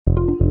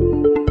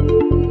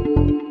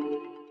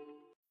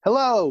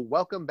Hello,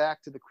 welcome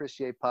back to the Chris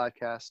Ye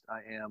podcast.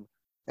 I am,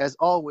 as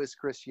always,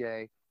 Chris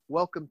Ye.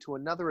 Welcome to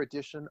another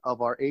edition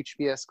of our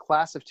HBS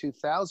Class of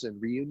 2000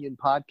 Reunion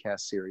podcast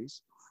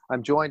series.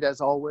 I'm joined,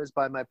 as always,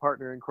 by my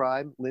partner in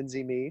crime,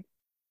 Lindsay Mead.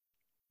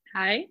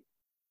 Hi.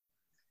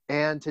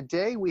 And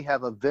today we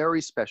have a very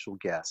special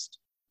guest,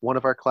 one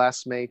of our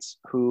classmates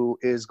who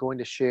is going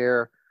to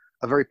share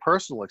a very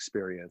personal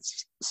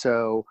experience.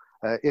 So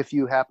if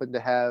you happen to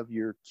have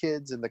your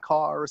kids in the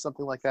car or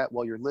something like that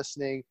while you're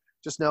listening,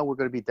 just know we're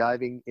going to be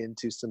diving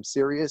into some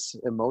serious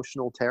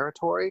emotional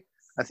territory.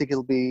 I think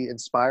it'll be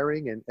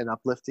inspiring and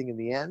uplifting in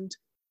the end,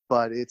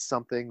 but it's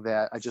something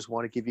that I just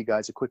want to give you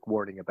guys a quick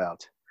warning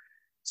about.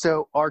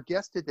 So our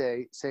guest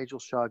today, Sejal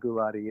Shah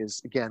Gulati,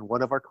 is again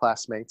one of our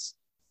classmates.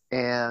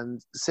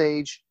 And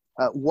Sage,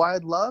 what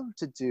I'd love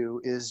to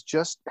do is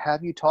just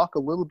have you talk a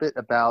little bit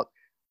about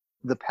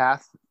the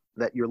path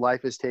that your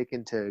life has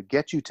taken to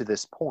get you to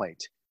this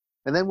point,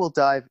 and then we'll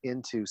dive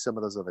into some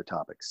of those other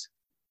topics.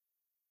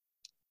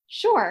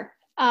 Sure.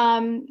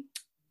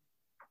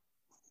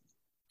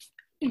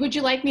 Would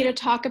you like me to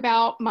talk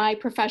about my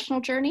professional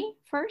journey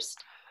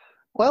first?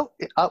 Well,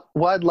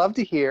 what I'd love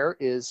to hear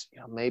is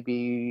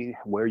maybe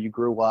where you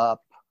grew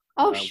up,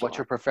 Sure. what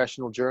your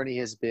professional journey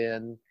has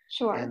been,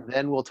 Sure. and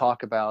then we'll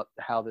talk about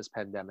how this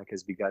pandemic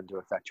has begun to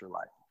affect your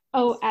life.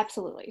 Oh,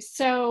 absolutely.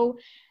 So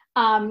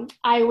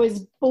I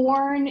was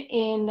born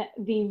in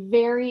the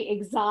very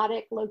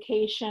exotic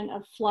location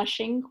of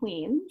Flushing,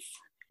 Queens.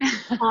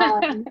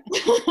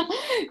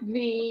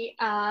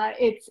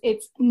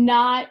 It's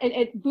not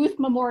at Booth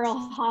Memorial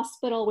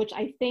Hospital, which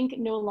I think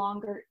no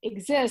longer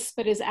exists,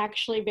 but is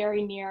actually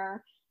very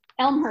near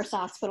Elmhurst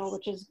Hospital,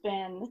 which has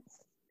been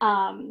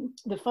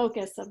the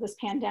focus of this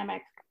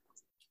pandemic.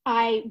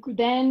 I'm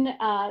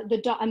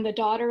the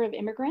daughter of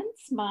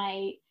immigrants.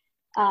 My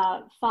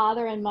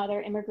father and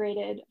mother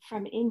immigrated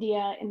from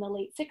India in the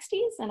late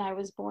 60s, and I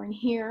was born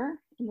here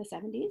in the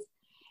 70s.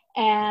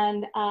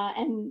 And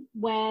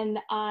when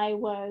I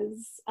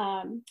was,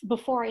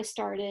 before I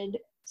started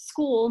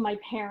school, my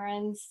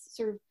parents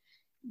sort of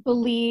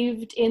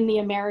believed in the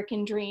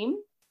American dream,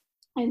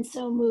 and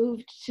so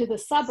moved to the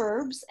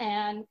suburbs.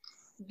 And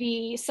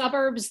the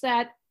suburbs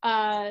that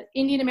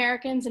Indian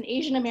Americans and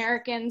Asian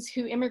Americans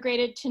who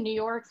immigrated to New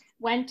York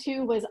went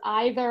to was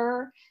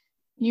either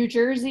New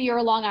Jersey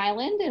or Long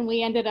Island, and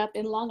we ended up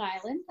in Long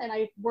Island. And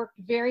I worked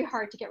very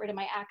hard to get rid of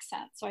my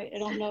accent, so I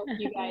don't know if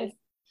you guys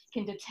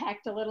can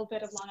detect a little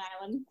bit of Long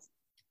Island,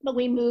 but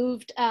we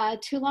moved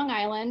to Long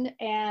Island,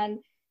 and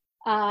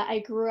I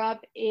grew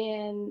up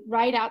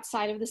right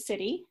outside of the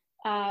city.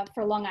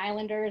 For Long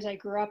Islanders, I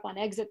grew up on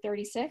exit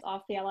 36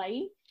 off the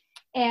LIE,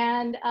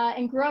 and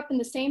grew up in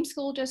the same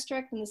school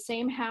district, in the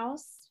same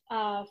house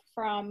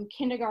from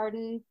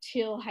kindergarten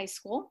till high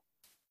school.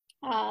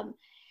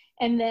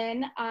 And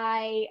then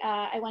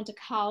I went to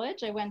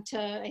college.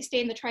 I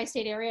stayed in the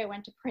tri-state area. I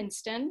went to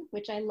Princeton,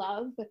 which I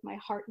love with my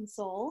heart and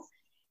soul.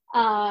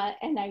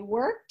 And I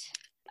worked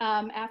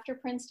after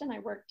Princeton. I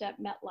worked at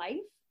MetLife,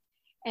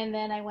 and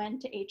then I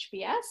went to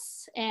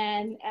HBS.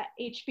 And at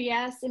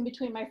HBS, in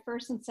between my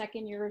first and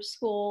second year of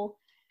school,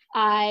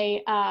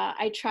 I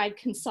tried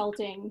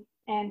consulting,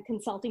 and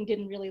consulting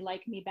didn't really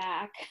like me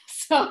back.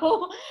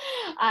 So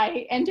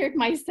I entered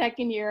my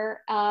second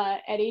year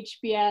at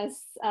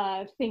HBS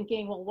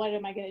thinking, well, what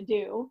am I going to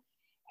do?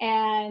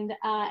 And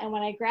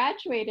when I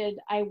graduated,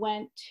 I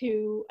went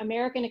to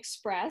American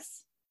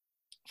Express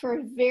for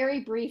a very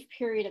brief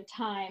period of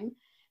time.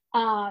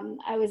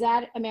 I was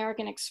at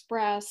American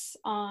Express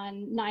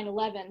on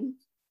 9/11.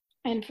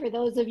 And for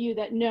those of you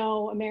that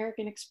know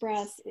American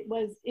Express,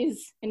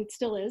 is and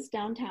still is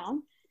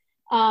downtown.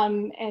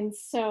 And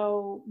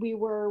so we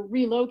were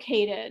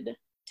relocated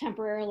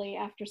temporarily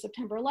after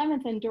September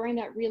 11th. And during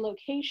that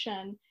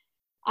relocation,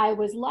 I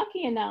was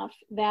lucky enough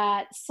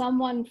that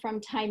someone from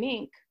Time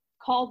Inc.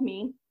 called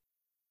me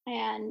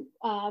and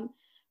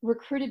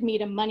recruited me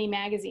to Money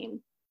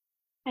Magazine.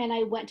 And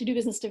I went to do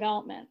business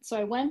development. So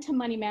I went to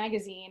Money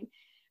Magazine.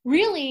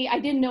 Really, I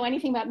didn't know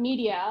anything about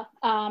media.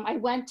 I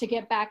went to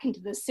get back into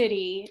the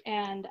city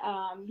and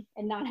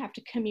not have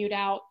to commute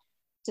out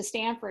to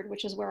Stanford,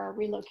 which is where our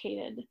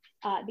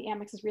the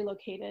Amex's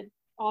relocated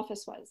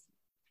office was.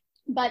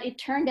 But it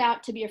turned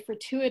out to be a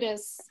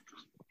fortuitous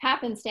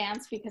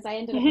happenstance because I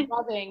ended up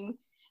loving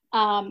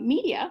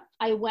media.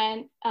 I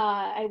went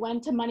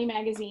to Money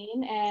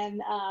Magazine, and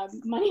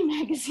Money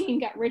Magazine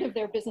got rid of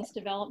their business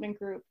development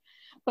group.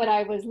 But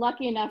I was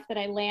lucky enough that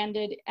I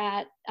landed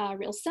at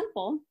Real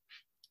Simple,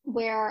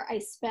 where I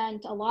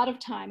spent a lot of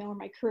time and where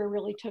my career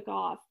really took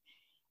off.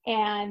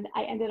 And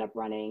I ended up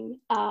running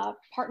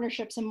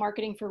partnerships and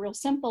marketing for Real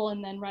Simple,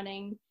 and then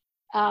running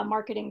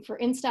marketing for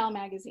InStyle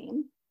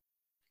magazine.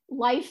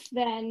 Life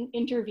then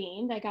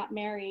intervened. I got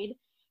married,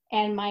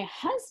 and my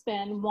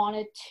husband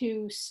wanted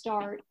to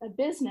start a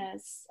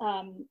business.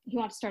 He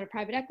wanted to start a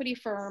private equity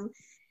firm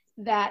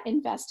that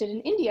invested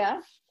in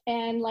India.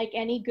 And like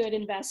any good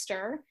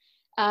investor,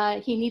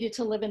 he needed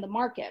to live in the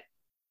market.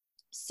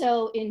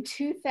 So in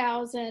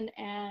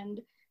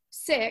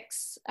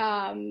 2006,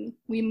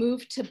 we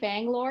moved to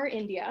Bangalore,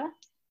 India,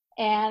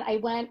 And I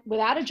went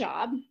without a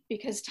job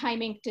because Time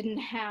Inc. didn't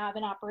have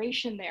an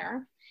operation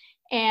there.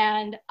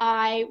 And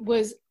I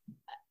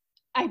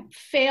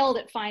failed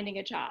at finding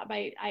a job.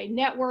 I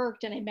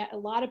networked and I met a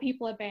lot of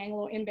people in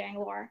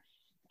Bangalore,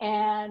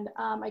 and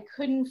I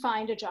couldn't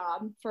find a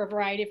job for a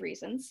variety of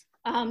reasons.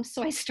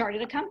 So I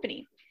started a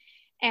company.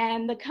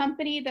 And the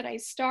company that I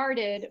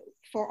started,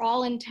 for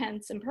all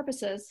intents and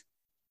purposes,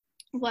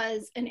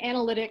 was an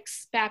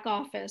analytics back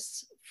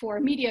office for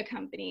media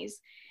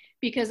companies,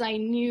 because I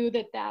knew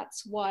that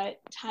that's what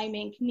Time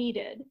Inc.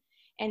 needed.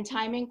 And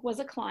Time Inc. was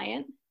a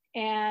client.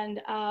 And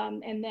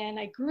then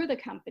I grew the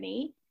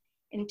company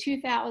in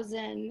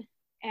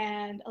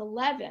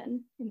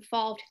 2011, in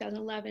fall of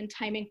 2011.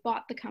 Time Inc.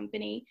 bought the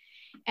company,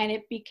 and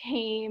it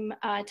became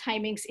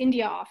Time Inc.'s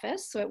India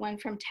office. So it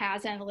went from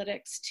TAS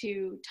Analytics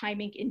to Time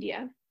Inc.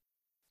 India.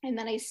 And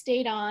then I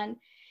stayed on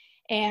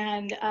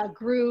and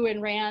grew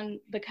and ran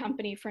the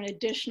company for an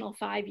additional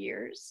 5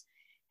 years,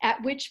 at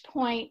which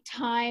point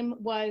Time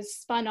was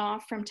spun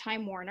off from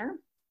Time Warner.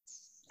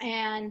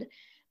 And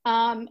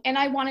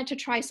I wanted to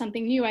try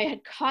something new. I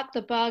had caught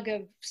the bug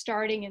of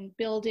starting and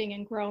building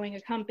and growing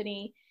a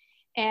company,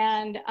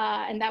 and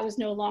that was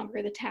no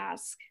longer the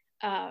task.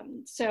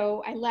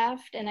 So I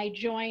left and I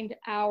joined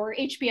our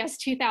HBS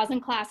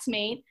 2000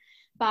 classmate,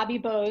 Bobby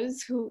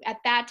Bose, who at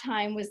that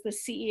time was the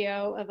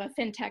CEO of a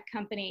fintech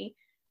company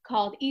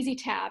called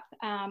EasyTap,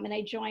 and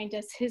I joined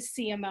as his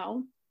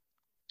CMO,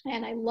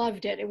 and I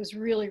loved it. It was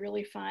really,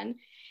 really fun.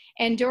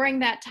 And during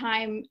that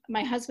time,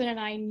 my husband and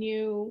I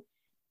knew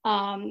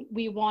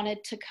we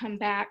wanted to come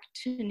back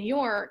to New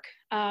York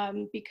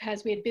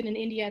because we had been in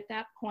India at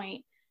that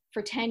point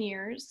for 10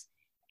 years.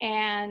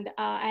 And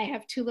I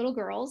have 2 little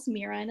girls,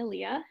 Mira and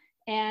Aaliyah,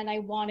 and I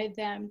wanted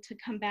them to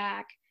come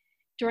back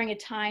during a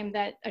time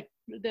that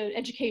the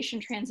education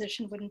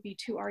transition wouldn't be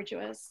too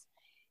arduous.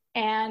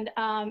 And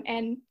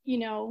you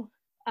know,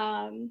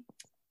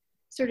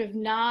 sort of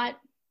not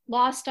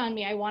lost on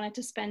me, I wanted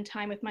to spend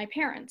time with my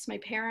parents. My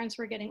parents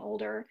were getting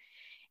older.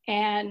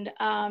 And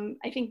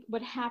I think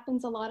what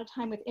happens a lot of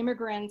time with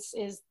immigrants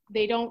is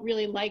they don't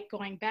really like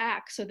going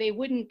back. So they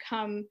wouldn't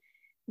come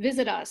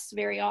visit us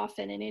very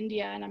often in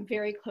India. And I'm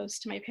very close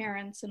to my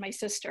parents and my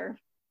sister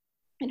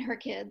and her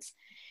kids.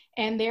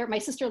 And my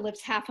sister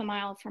lives half a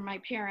mile from my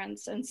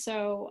parents. And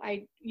so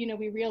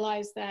we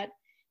realized that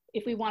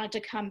if we wanted to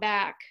come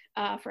back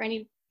for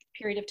any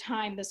period of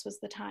time, this was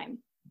the time.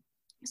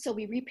 So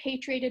we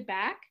repatriated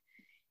back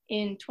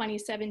in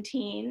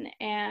 2017,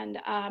 and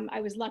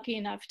I was lucky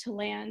enough to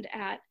land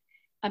at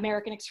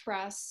American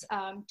Express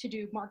to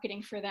do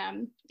marketing for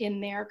them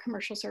in their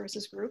commercial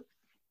services group.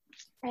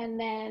 And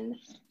then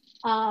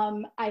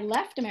I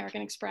left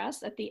American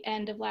Express at the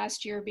end of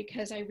last year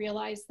because I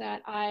realized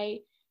that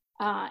I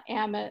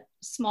am a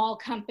small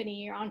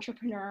company or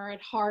entrepreneur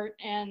at heart,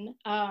 and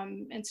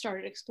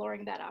started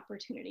exploring that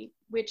opportunity,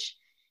 which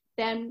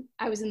then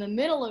I was in the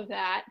middle of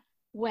that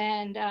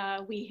when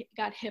we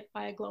got hit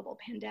by a global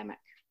pandemic.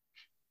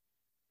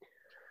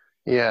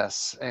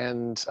 Yes,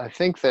 and I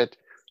think that,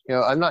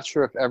 I'm not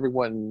sure if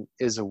everyone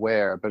is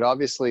aware, but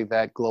obviously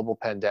that global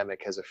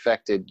pandemic has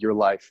affected your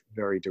life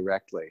very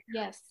directly.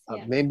 Yes.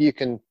 Yes. Maybe you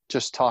can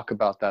just talk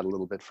about that a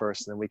little bit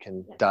first, and then we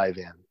can dive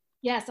in.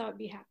 Yes, I would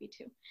be happy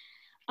to.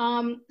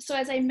 So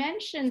as I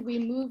mentioned, we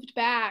moved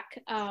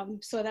back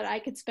so that I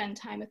could spend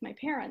time with my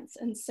parents.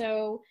 And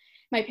so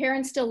my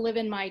parents still live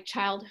in my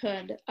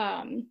childhood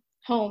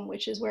home,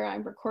 which is where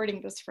I'm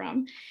recording this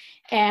from.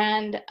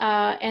 And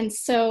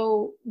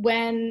so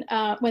when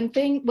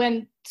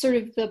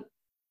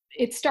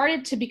it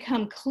started to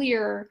become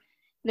clear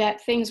that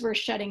things were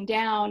shutting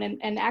down,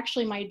 and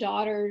actually my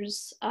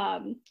daughter's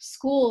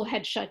school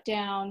had shut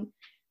down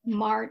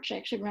March, I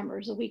actually remember, it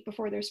was a week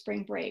before their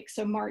spring break,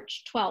 so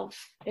March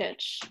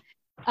 12th-ish.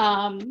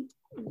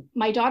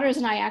 My daughters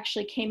and I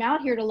actually came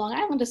out here to Long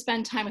Island to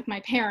spend time with my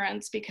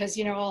parents because,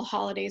 all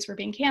holidays were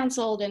being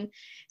canceled and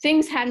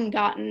things hadn't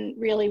gotten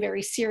really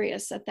very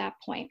serious at that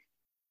point.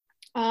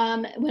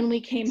 When we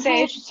came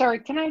home, sorry,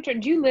 can I?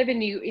 Do you live in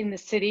the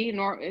city?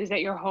 Is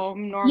that your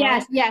home normally?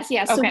 Yes.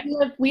 Okay. So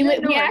we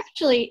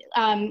actually,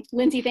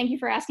 Lindsay, thank you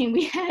for asking.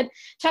 We had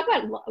talk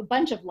about a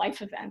bunch of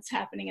life events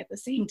happening at the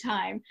same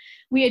time.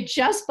 We had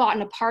just bought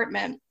an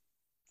apartment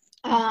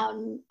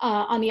on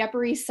the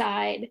Upper East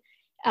Side,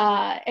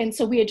 and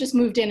so we had just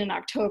moved in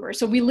October.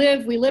 So we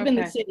live in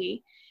the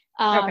city.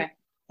 Okay.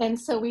 And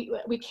so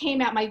we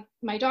came out,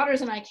 my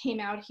daughters and I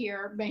came out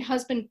here. My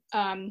husband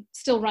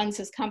still runs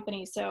his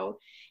company, so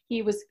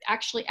he was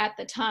actually at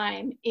the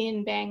time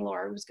in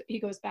Bangalore. He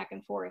goes back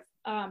and forth.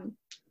 And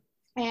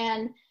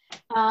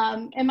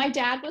my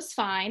dad was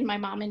fine. My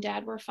mom and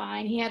dad were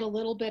fine. He had a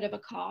little bit of a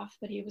cough,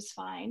 but he was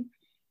fine.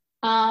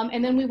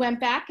 And then we went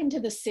back into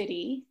the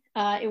city.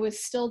 It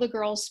was still the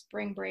girls'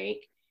 spring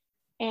break.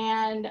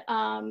 And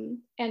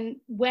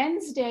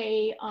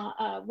Wednesday,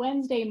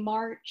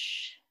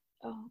 March,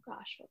 oh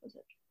gosh, what was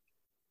it?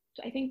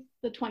 I think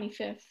the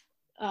 25th.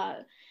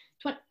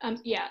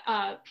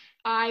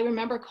 I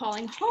remember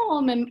calling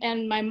home,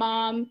 and my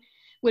mom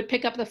would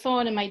pick up the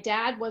phone, and my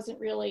dad wasn't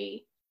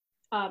really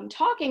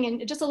talking,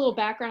 and just a little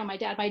background on my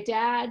dad. My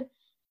dad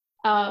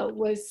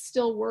was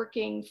still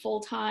working full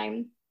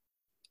time,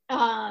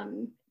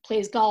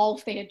 plays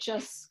golf. They had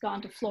just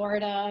gone to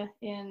Florida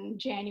in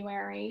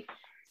January.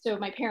 So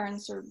my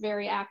parents are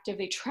very active.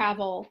 They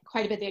travel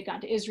quite a bit. They had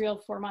gone to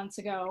Israel 4 months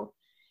ago.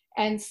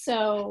 And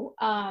so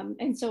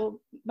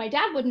my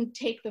dad wouldn't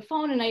take the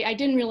phone, and I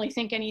didn't really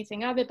think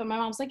anything of it, but my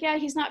mom's like, yeah,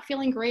 he's not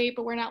feeling great,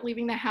 but we're not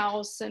leaving the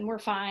house and we're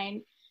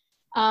fine.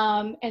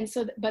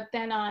 But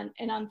then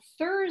on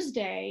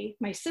Thursday,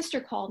 my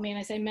sister called me, and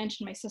as I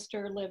mentioned, my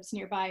sister lives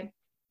nearby,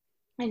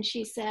 and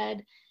she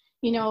said,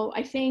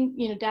 I think,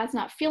 Dad's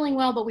not feeling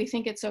well, but we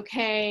think it's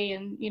okay.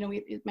 And,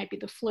 it might be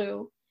the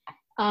flu.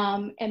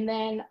 And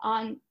then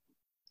on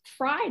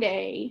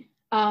Friday,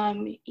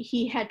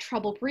 he had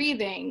trouble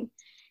breathing.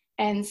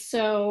 And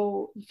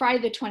so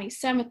Friday the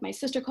 27th, my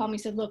sister called me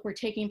and said, look, we're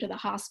taking him to the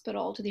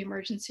hospital, to the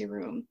emergency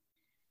room,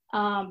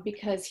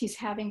 because he's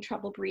having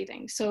trouble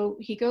breathing. So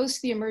he goes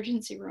to the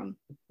emergency room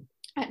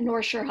at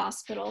North Shore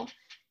Hospital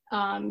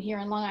here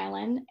in Long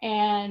Island,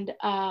 and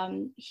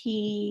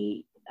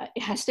he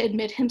has to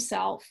admit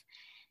himself.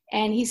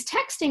 And he's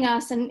texting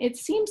us, and it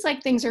seems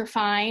like things are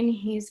fine.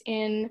 He's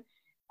in,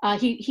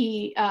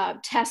 he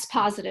tests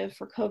positive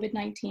for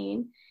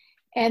COVID-19.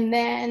 And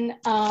then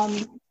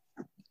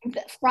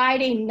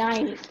Friday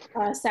night,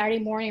 Saturday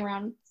morning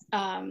around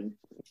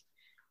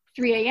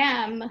 3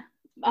 a.m.,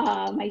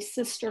 my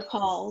sister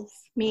calls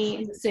me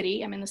in the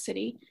city. I'm in the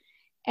city,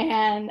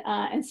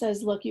 and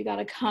says, "Look, you got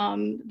to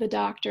come. The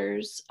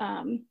doctors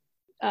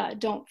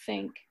don't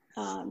think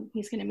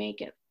he's going to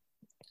make it."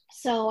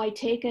 So I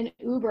take an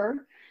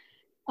Uber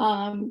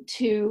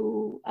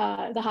to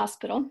the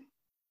hospital,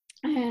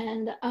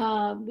 and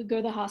we go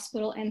to the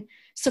hospital. And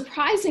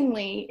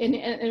surprisingly,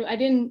 and I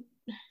didn't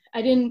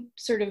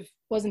sort of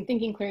wasn't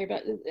thinking clearly,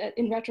 but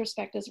in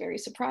retrospect, it's very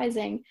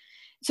surprising.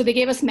 So they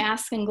gave us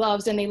masks and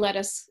gloves, and they let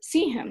us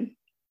see him,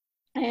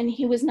 and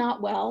he was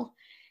not well.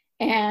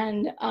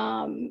 And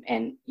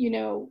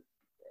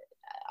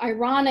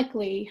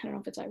ironically, I don't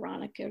know if it's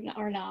ironic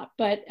or not,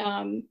 but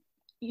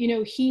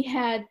he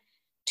had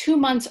 2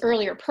 months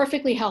earlier,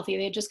 perfectly healthy.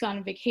 They had just gone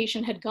on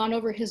vacation, had gone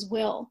over his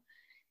will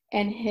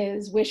and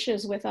his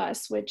wishes with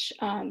us, which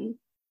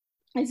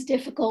is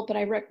difficult, but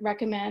I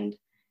recommend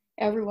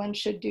everyone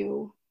should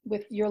do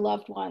with your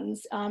loved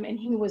ones. And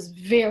he was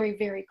very,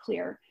 very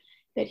clear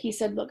that he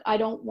said, look, I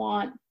don't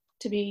want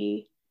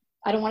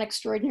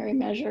extraordinary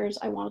measures.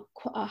 I want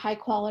a high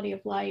quality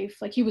of life.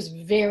 Like, he was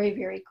very,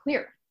 very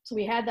clear. So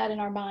we had that in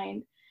our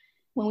mind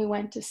when we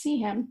went to see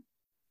him,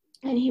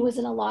 and he was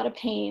in a lot of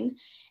pain.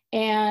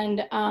 And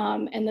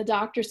the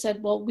doctor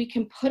said, well, we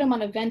can put him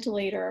on a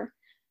ventilator,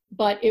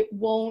 but it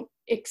won't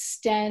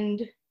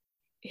extend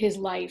his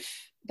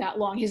life that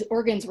long. His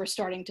organs were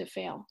starting to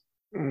fail.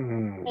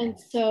 Mm-hmm.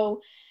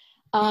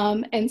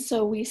 And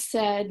so we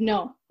said,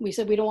 no, we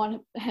said, we don't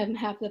want him to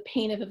have the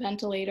pain of a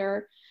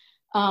ventilator.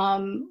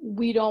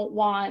 We don't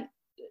want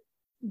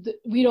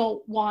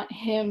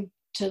him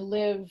to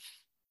live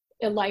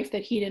a life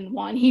that he didn't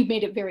want. He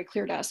made it very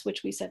clear to us,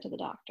 which we said to the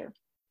doctor.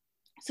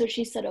 So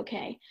she said,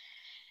 okay.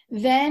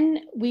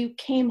 Then we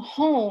came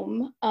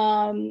home,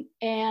 and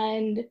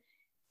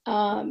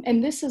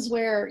this is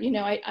where,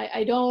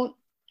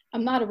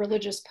 I'm not a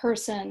religious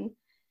person,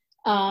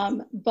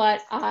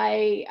 but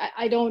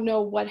I don't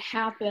know what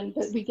happened,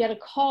 but we get a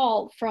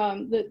call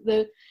from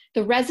the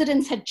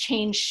residents had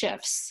changed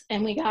shifts,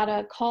 and we got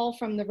a call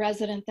from the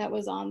resident that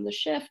was on the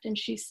shift, and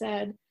she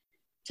said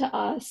to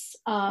us,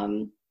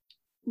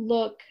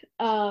 look,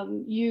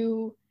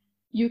 you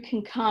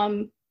can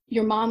come,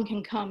 your mom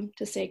can come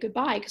to say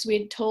goodbye, because we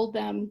had told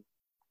them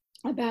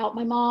about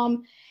my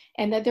mom,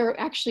 and that they're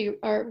actually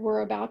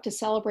were about to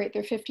celebrate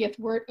their 50th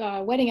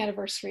wedding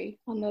anniversary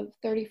on the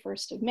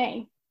 31st of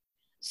May.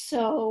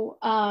 So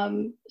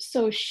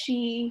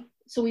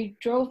we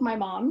drove my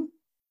mom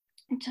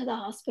to the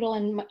hospital,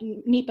 and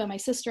Nipa, my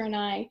sister, and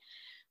I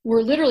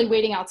were literally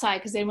waiting outside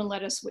because they wouldn't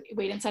let us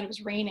wait inside. It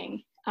was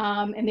raining,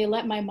 and they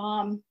let my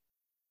mom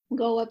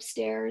go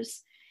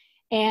upstairs,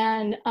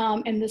 and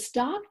this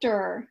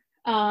doctor,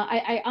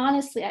 I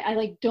honestly, I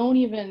like don't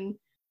even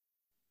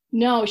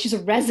know. She's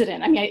a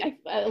resident. I mean,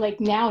 I like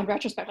now in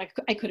retrospect, like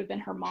I could have been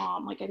her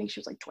mom. Like, I think she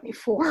was like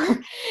 24.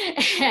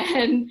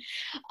 And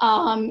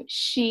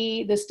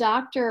this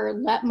doctor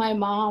let my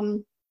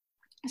mom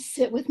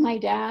sit with my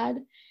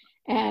dad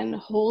and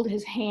hold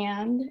his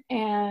hand.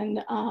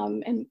 And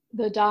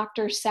the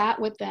doctor sat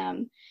with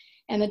them.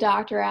 And the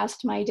doctor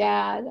asked my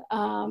dad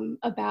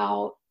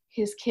about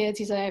his kids.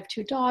 He said, I have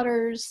 2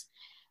 daughters.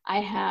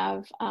 I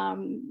have,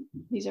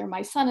 these are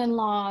my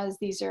son-in-laws.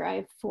 I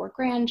have 4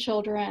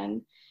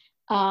 grandchildren.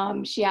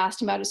 She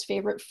asked him about his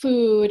favorite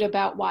food,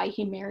 about why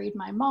he married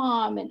my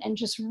mom, and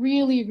just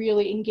really,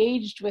 really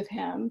engaged with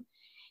him.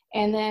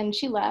 And then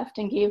she left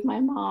and gave my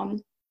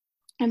mom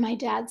and my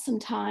dad some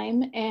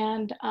time.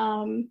 And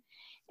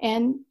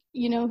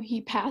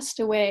he passed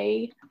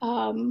away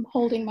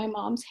holding my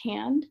mom's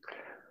hand.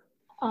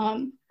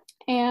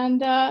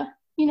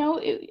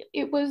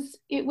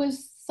 It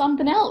was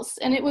something else.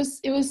 And it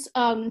was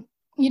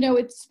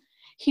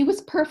he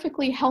was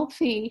perfectly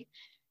healthy.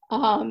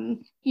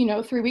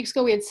 3 weeks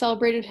ago, we had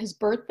celebrated his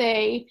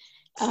birthday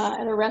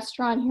at a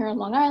restaurant here in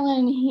Long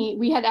Island.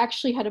 We had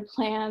actually had a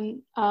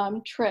planned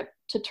trip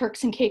to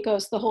Turks and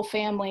Caicos, the whole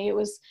family. It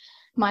was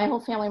my whole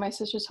family, my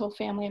sister's whole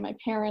family, and my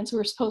parents. We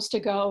were supposed to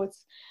go.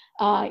 It's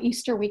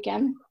Easter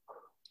weekend.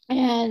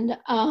 And,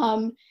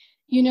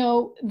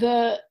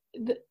 the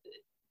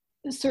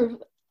sort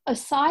of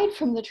aside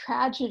from the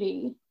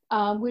tragedy,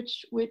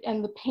 which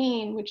and the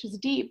pain, which is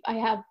deep, I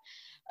have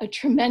a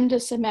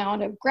tremendous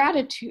amount of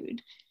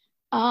gratitude.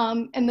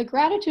 And the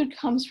gratitude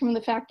comes from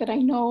the fact that I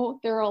know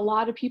there are a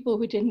lot of people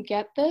who didn't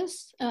get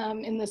this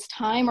in this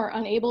time, or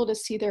unable to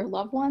see their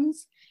loved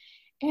ones.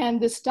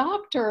 And this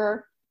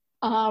doctor,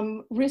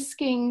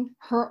 risking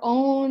her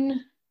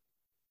own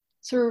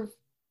sort of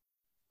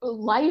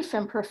life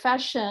and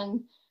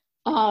profession,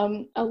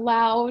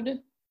 allowed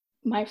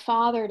my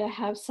father to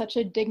have such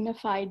a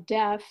dignified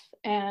death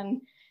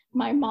and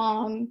my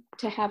mom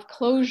to have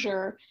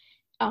closure.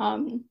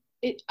 I'm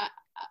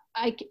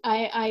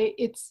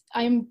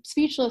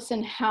speechless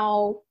in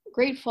how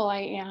grateful I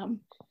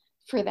am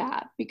for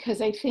that,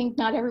 because I think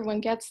not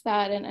everyone gets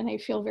that, and I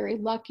feel very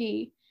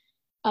lucky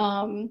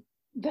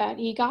that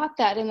he got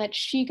that and that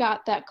she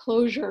got that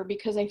closure,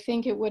 because I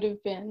think it would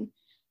have been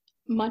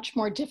much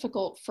more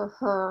difficult for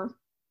her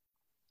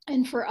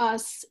and for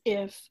us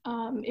if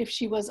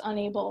she was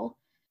unable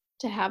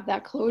to have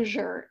that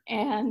closure.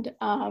 And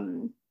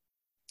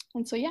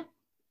so yeah.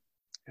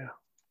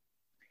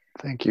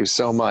 Thank you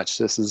so much.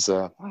 This is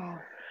Wow.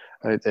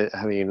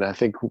 I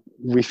think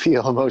we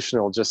feel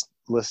emotional just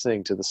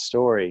listening to the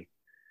story,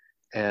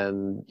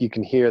 and you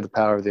can hear the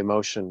power of the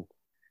emotion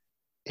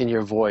in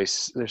your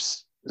voice.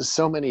 There's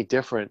so many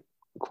different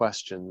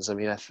questions. I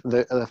mean,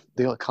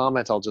 the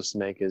comment I'll just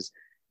make is,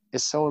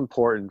 it's so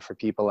important for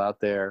people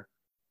out there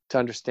to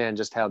understand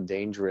just how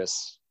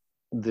dangerous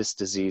this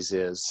disease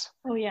is.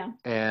 Oh yeah.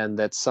 And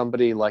that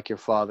somebody like your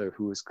father,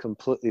 who is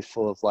completely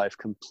full of life,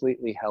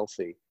 completely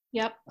healthy,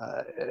 Yep.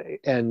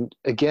 and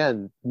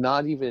again,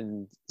 not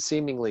even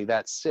seemingly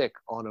that sick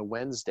on a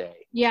Wednesday,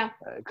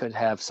 could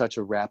have such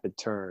a rapid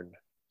turn.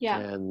 Yeah.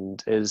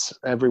 And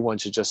everyone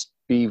should just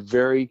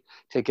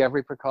take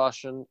every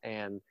precaution,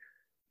 and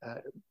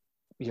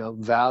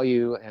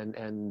value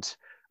and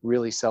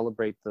really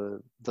celebrate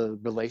the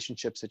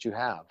relationships that you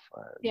have.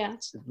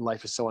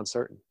 Life is so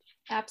uncertain.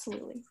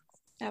 Absolutely.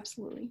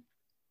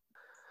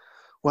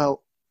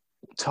 Well,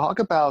 talk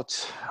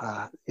about,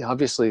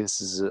 obviously this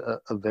is a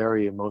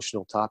very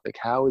emotional topic.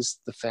 How is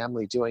the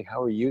family doing?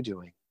 How are you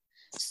doing?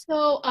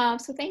 So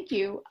thank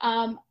you.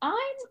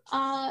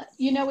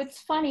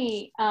 It's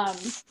funny.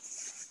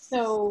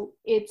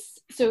 It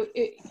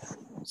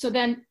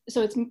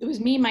was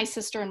me, my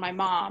sister, and my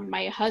mom.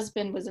 My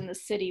husband was in the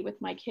city with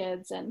my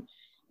kids, and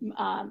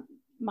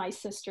my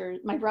sister,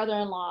 my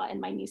brother-in-law,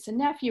 and my niece and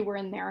nephew were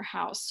in their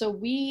house. So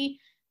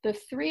the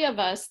three of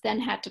us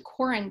then had to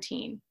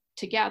quarantine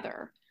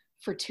together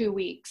for 2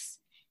 weeks.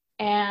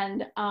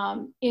 And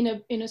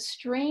in a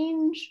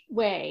strange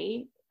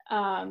way,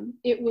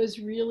 it was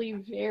really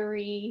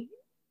very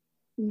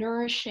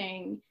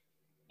nourishing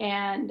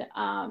and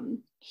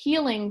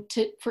healing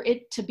for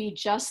it to be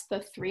just the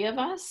three of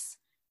us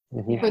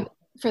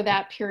for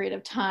that period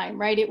of time,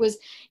 right? It was,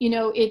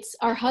 it's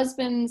our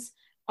husbands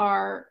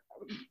are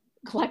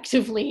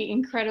collectively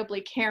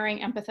incredibly caring,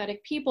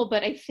 empathetic people,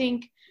 but I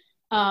think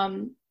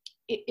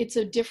it's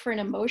a different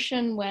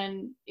emotion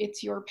when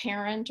it's your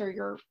parent or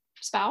your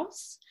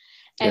spouse.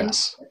 And,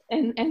 yes.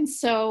 and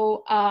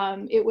so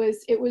it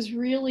was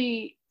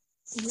really,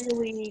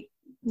 really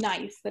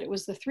nice that it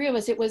was the three of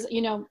us. It was,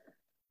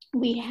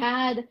 we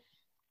had,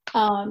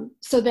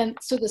 so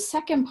the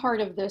second part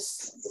of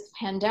this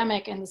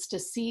pandemic and this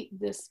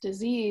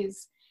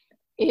disease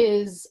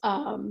is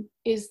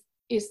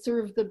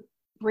sort of the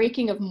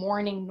breaking of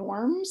mourning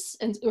norms,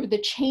 or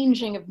the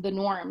changing of the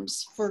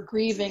norms for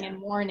grieving and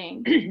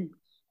mourning.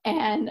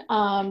 And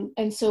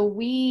so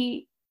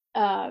we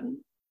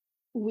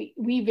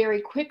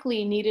very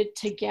quickly needed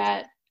to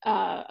get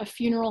a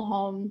funeral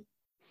home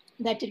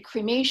that did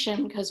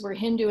cremation, because we're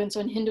Hindu, and so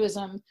in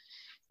Hinduism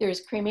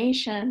there's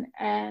cremation,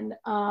 and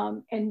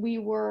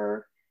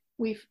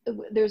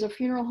there's a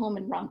funeral home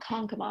in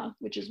Ronkonkoma,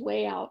 which is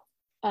way out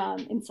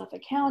in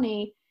Suffolk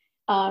County,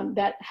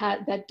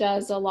 that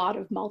does a lot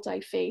of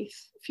multi-faith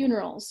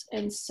funerals.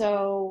 And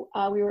so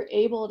we were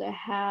able to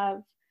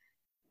have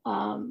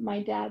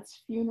my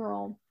dad's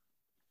funeral.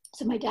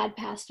 So my dad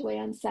passed away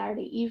on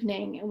Saturday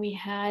evening, and we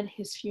had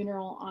his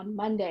funeral on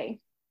Monday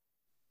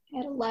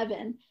at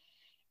 11.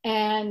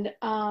 And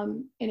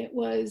it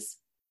was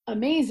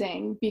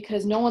amazing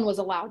because no one was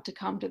allowed to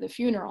come to the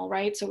funeral,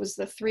 right? So it was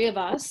the three of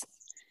us,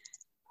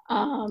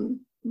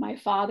 my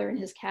father in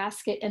his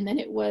casket, and then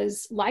it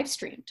was live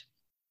streamed.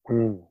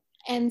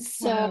 And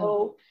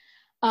so,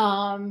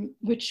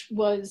 which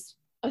was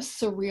a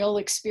surreal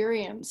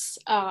experience.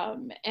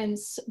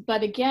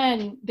 But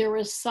again, there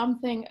was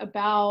something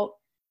about,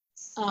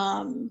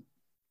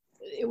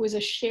 it was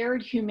a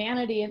shared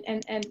humanity,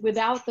 and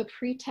without the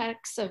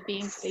pretext of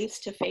being face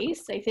to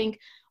face. I think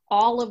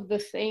all of the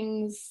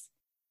things,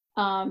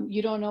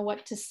 you don't know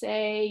what to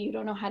say, you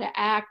don't know how to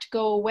act,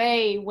 go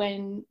away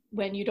when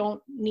you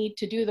don't need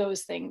to do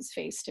those things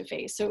face to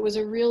face. So it was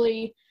a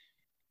really,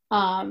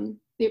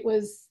 it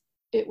was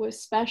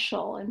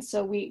special. And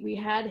so we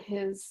had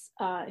his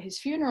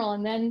funeral,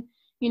 and then,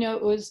 you know,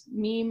 it was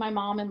me, my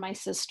mom, and my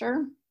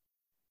sister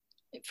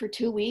for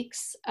 2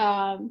 weeks.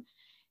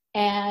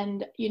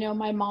 And, you know,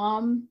 my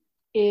mom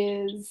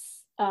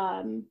is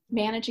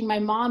managing. My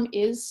mom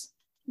is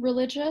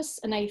religious,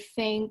 and I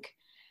think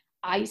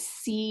I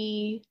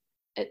see,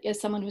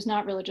 as someone who's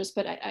not religious,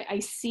 but I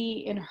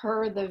see in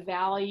her the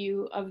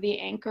value of the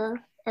anchor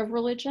of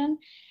religion.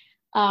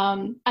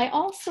 I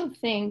also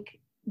think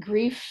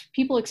grief,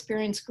 people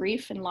experience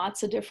grief in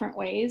lots of different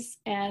ways.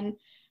 And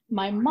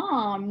my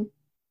mom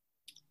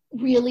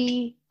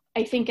really,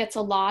 I think, gets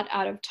a lot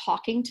out of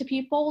talking to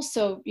people.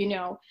 So, you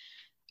know,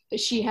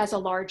 she has a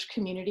large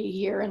community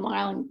here in Long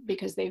Island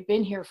because they've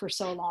been here for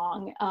so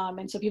long.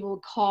 And so people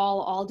would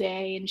call all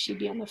day, and she'd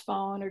be on the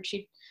phone, or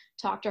she'd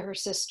talk to her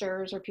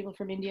sisters, or people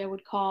from India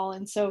would call.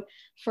 And so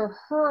for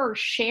her,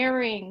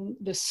 sharing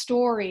the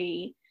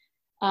story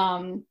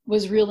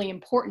was really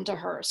important to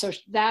her. So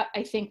that,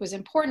 I think, was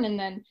important. And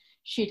then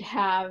she'd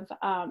have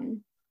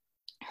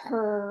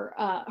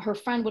her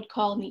friend would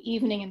call in the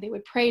evening, and they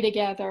would pray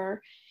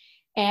together.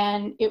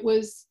 And it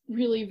was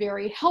really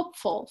very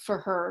helpful for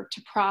her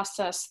to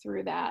process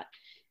through that.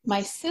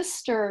 My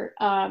sister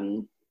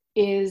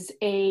is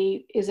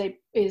a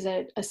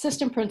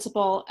assistant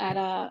principal at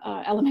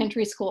a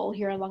elementary school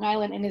here in Long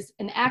Island, and is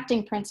an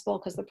acting principal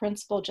because the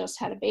principal just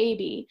had a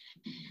baby.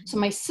 So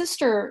my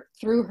sister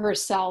threw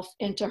herself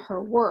into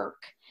her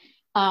work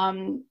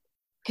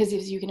because,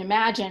 as you can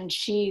imagine,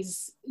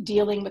 she's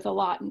dealing with a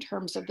lot in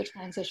terms of the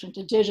transition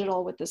to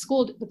digital with the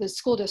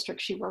school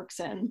district she works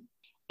in.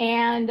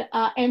 And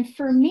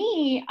for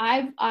me,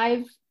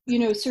 I've you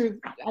know, sort of,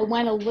 I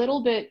went a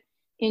little bit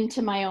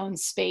into my own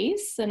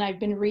space, and I've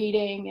been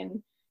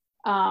reading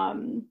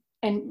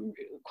and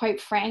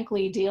quite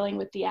frankly dealing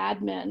with the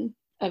admin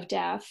of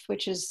death,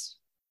 which is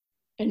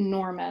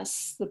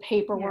enormous, the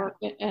paperwork,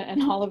 yeah,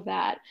 and all of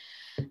that.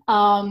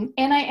 And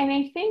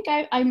I think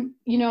I'm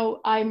you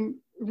know, I'm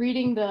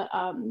reading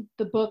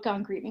the book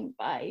on grieving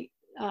by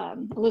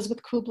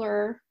Elizabeth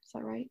Kubler. Is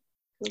that right?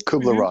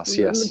 Kubler-Ross,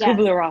 yes.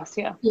 Kubler-Ross,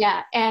 yeah.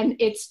 Yeah, and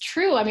it's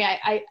true. I mean,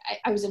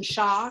 I was in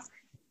shock,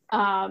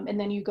 and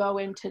then you go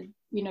into,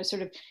 you know,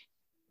 sort of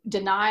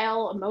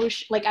denial,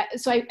 emotion. Like,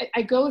 so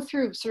I go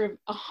through sort of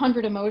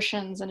 100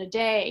 emotions in a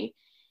day,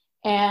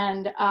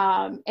 and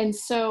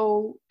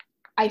so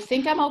I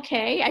think I'm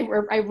okay.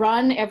 I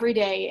run every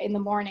day in the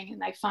morning,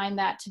 and I find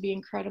that to be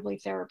incredibly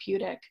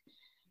therapeutic.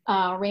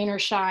 Rain or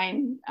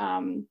shine,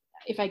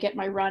 if I get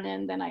my run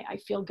in, then I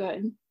feel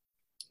good.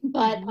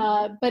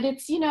 But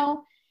it's, you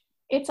know,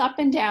 it's up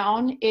and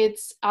down.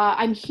 It's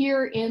I'm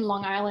here in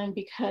Long Island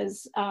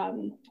because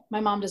my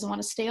mom doesn't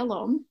want to stay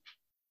alone.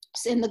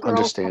 And the girls,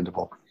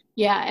 understandable.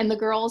 Yeah, and the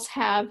girls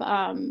have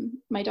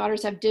my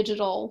daughters have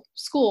digital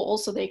school,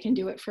 so they can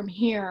do it from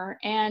here.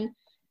 And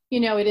you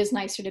know, it is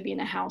nicer to be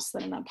in a house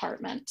than an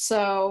apartment.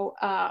 So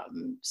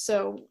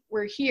so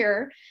we're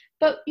here,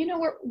 but you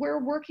know,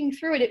 we're working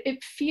through it.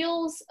 It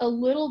feels a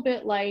little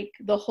bit like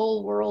the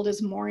whole world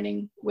is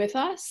mourning with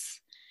us.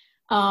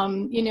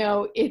 You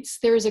know,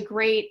 there's a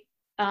great,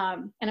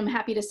 and I'm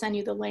happy to send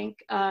you the link.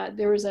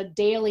 There was a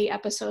daily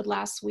episode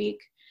last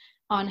week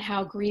on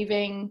how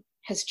grieving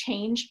has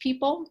changed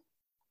people.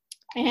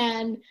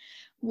 And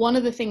one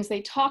of the things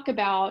they talk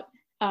about,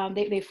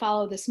 they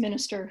follow this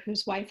minister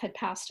whose wife had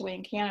passed away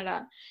in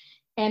Canada.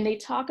 And they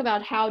talk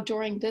about how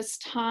during this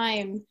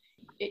time,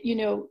 you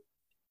know,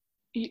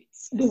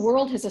 the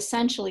world has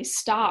essentially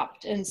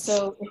stopped. And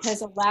so it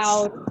has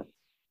allowed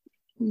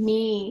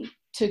me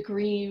to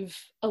grieve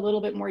a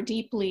little bit more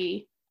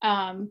deeply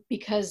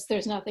because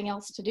there's nothing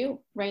else to do,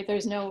 right?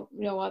 There's no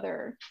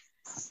other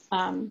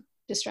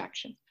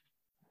distraction.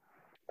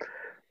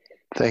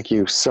 Thank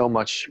you so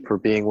much for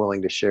being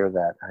willing to share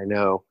that. I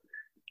know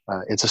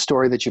it's a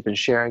story that you've been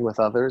sharing with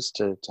others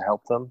to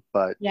help them,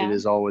 but yeah, it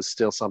is always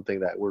still something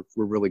that we're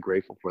really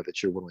grateful for,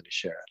 that you're willing to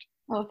share it.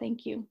 Oh,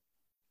 thank you.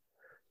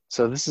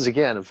 So this is,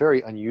 again, a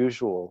very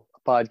unusual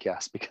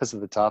podcast because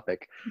of the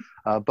topic,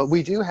 but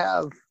we do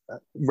have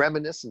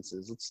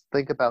reminiscences. Let's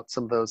think about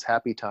some of those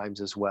happy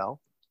times as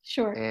well.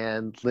 Sure.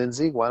 And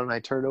Lindsay, why don't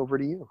I turn it over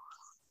to you?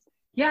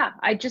 Yeah,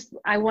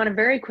 I want to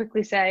very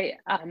quickly say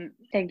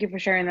thank you for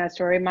sharing that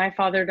story. My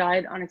father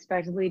died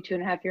unexpectedly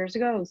 2.5 years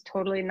ago. It was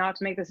totally not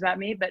to make this about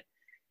me, but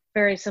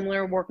very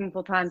similar, working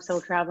full time,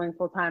 still traveling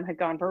full time, had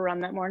gone for a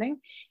run that morning.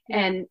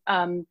 Yeah.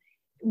 And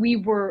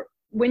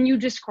when you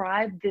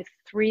described the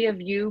three of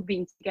you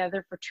being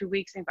together for 2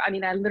 weeks, I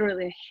mean, I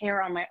literally,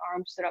 hair on my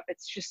arm stood up.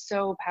 It's just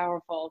so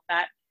powerful,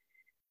 that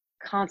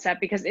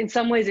concept, because in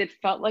some ways it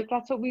felt like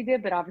that's what we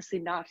did, but obviously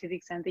not to the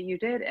extent that you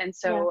did. And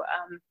so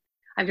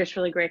I'm just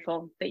really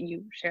grateful that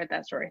you shared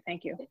that story.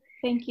 Thank you.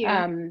 Thank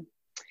you.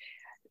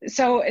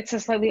 So it's a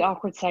slightly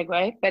awkward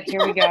segue, but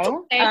here we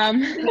go.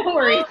 No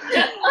worries.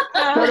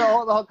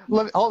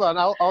 Hold on.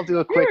 I'll do a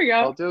Here quick, we go.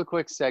 I'll do a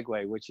quick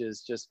segue, which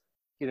is just,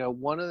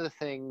 one of the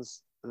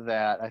things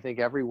that I think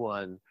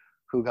everyone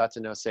who got to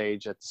know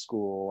Sage at the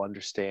school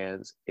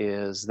understands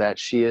is that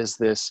she is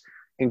this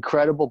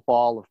incredible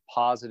ball of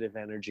positive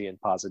energy and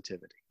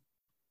positivity.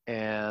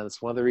 And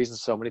it's one of the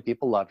reasons so many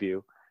people love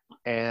you.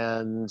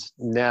 And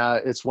now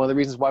it's one of the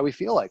reasons why we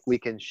feel like we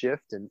can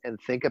shift and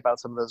think about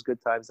some of those good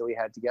times that we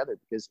had together,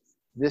 because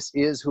this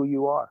is who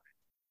you are.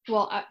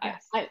 Well,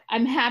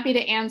 I'm happy to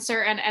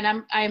answer, and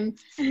I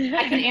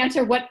can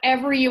answer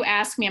whatever you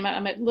ask me.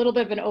 I'm a little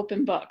bit of an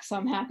open book, so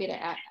I'm happy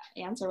to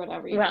answer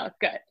whatever you want.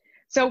 Good.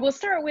 So we'll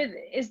start with,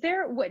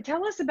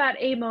 tell us about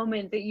a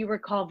moment that you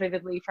recall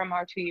vividly from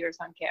our 2 years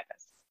on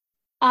campus.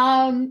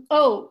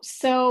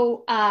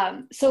 So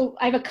I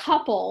have a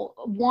couple.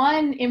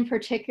 One in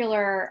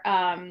particular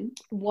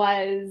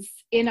was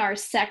in our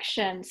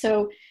section.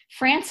 So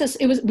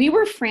we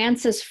were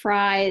Frances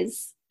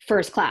Fry's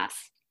first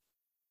class.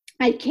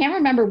 I can't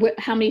remember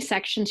how many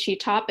sections she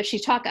taught, but she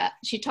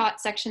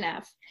taught section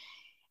F,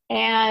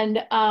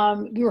 and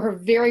we were her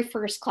very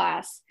first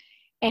class.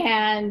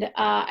 And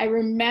I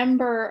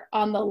remember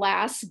on the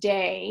last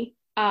day,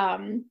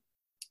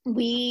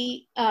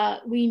 we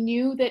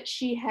knew that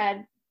she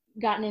had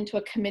gotten into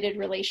a committed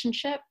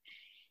relationship,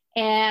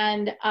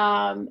 and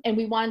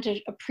we wanted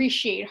to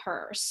appreciate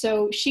her.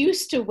 So she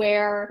used to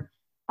wear,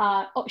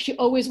 she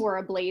always wore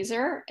a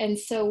blazer, and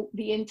so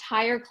the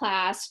entire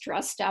class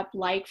dressed up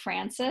like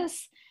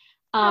Frances.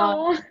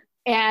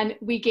 And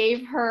we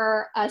gave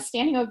her a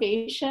standing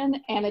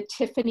ovation and a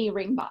Tiffany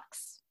ring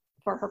box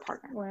for her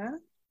partner. Wow.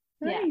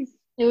 Nice.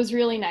 Yeah, it was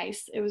really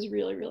nice. It was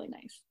really, really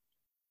nice.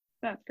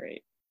 That's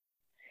great.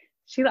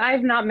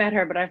 I've not met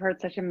her, but I've heard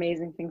such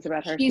amazing things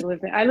about her.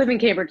 I live in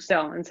Cambridge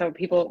still, and so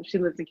she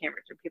lives in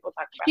Cambridge, and people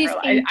talk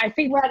about her. I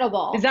think,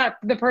 incredible. Is that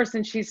the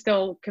person she's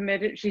still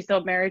committed, she's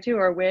still married to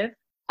or with?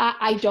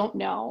 I don't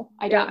know.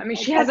 I mean,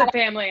 she has a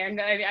family, and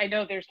I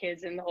know there's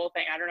kids in the whole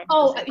thing. I don't know.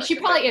 Oh, she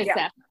probably is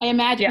that. I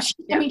imagine.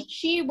 Yeah. I mean,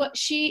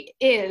 she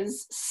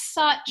is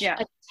such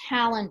a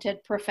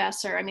talented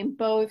professor. I mean,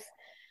 both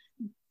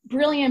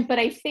brilliant, but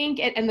I think,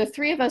 and the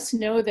three of us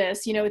know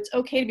this, it's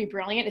okay to be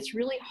brilliant. It's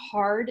really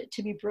hard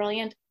to be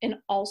brilliant and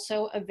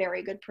also a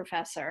very good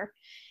professor.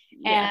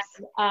 Yes.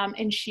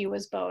 And she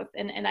was both.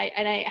 And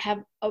I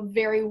have a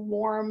very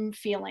warm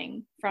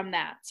feeling from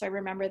that. So I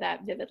remember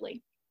that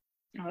vividly.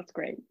 Oh, that's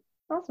great.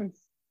 Awesome.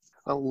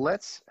 Well,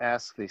 let's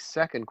ask the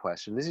second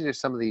question. These are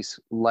some of these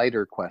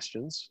lighter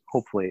questions.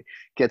 Hopefully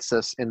gets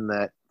us in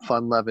that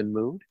fun-loving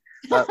mood.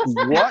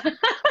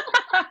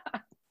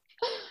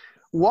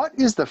 What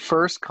is the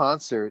first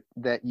concert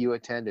that you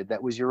attended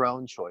that was your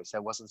own choice?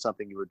 That wasn't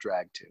something you were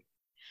dragged to?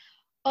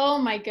 Oh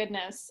my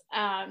goodness.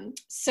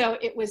 So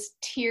it was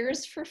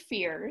Tears for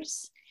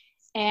Fears,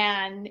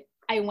 and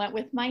I went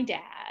with my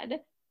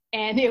dad,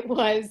 and it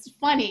was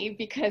funny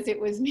because it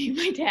was me and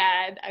my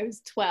dad. I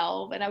was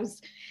 12, and I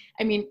was,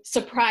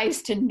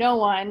 surprised to no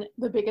one,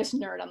 the biggest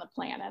nerd on the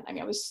planet.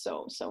 I was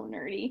so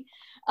nerdy.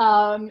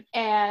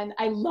 And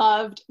I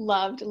loved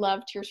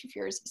Tears for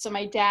Fears. So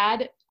my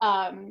dad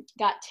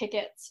got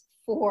tickets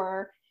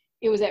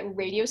it was at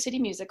Radio City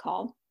Music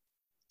Hall.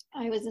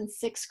 I was in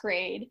 6th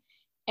grade,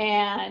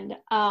 and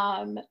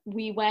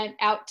we went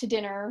out to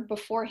dinner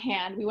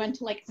beforehand. We went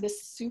to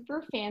this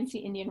super fancy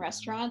Indian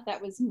restaurant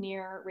that was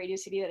near Radio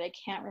City that I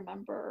can't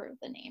remember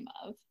the name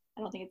of.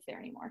 I don't think it's there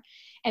anymore.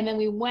 And then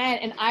we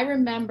went, and I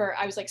remember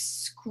I was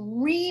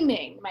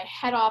screaming my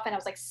head off, and I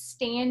was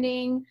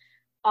standing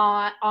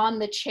on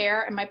the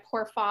chair, and my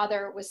poor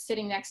father was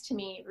sitting next to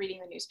me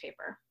reading the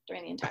newspaper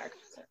during the entire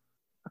concert.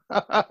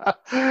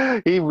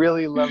 He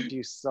really loved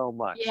you so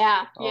much.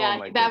 Yeah.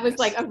 That was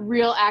a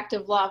real act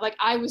of love.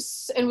 I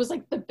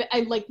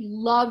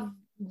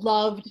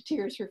loved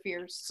Tears for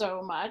Fears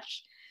so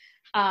much.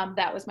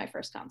 That was my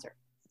first concert.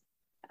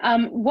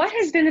 What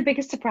has been the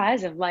biggest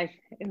surprise of life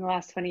in the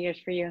last 20 years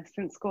for you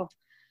since school?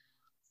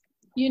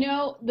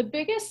 The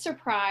biggest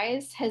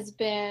surprise has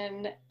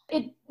been,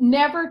 it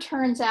never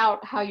turns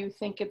out how you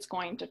think it's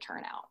going to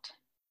turn out.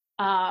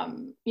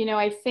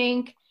 I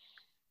think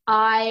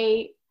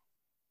I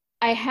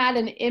had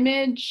an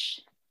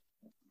image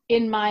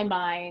in my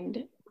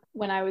mind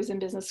when I was in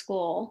business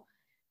school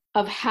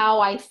of how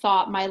I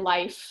thought my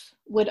life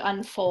would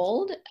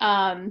unfold.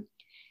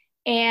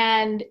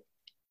 And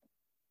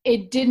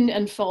it didn't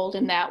unfold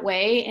in that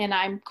way. And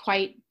I'm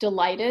quite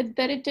delighted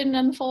that it didn't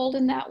unfold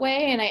in that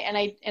way.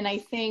 And I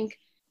think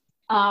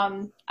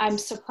I'm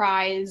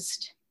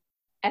surprised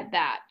at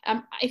that.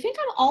 I think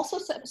I'm also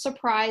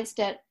surprised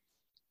at,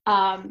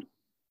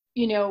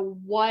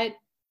 what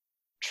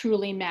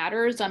truly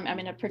matters. I'm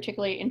in a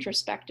particularly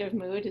introspective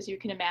mood, as you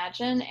can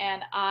imagine.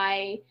 And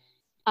I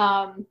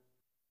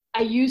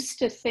used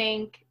to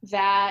think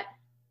that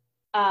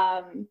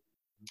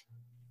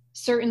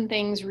certain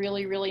things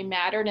really, really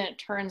mattered. And it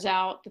turns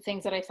out the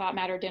things that I thought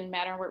mattered didn't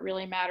matter. And what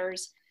really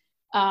matters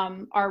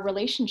are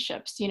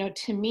relationships.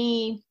 To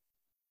me,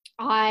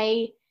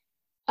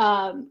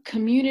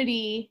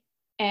 community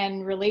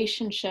and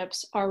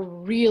relationships are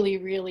really,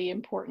 really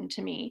important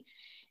to me.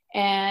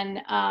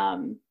 And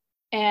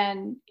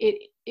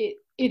it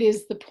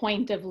is the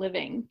point of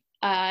living.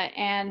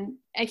 And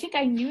I think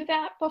I knew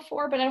that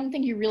before, but I don't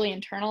think you really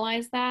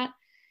internalize that.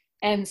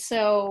 And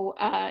so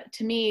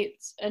to me,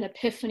 it's an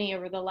epiphany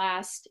over the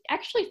last,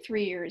 actually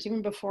 3 years,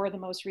 even before the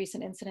most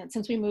recent incident,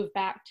 since we moved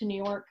back to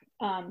New York,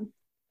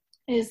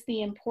 is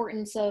the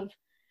importance of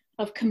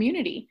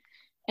community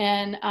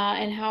and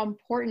how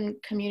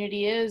important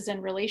community is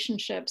and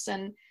relationships.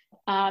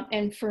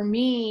 And for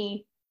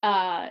me,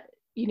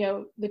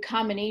 the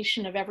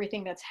combination of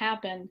everything that's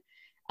happened,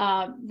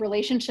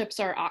 relationships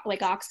are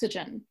like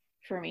oxygen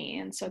for me.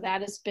 And so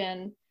that has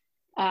been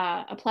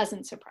a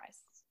pleasant surprise.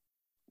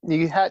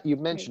 You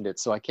mentioned it,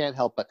 so I can't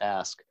help but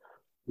ask,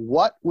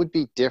 what would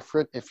be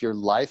different if your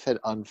life had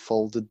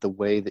unfolded the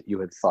way that you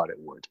had thought it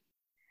would?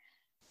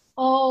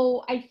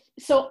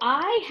 So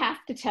I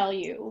have to tell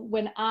you,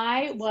 when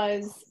I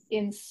was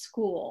in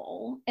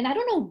school, and I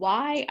don't know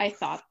why I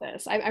thought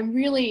this, I'm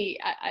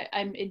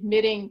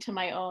admitting to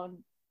my own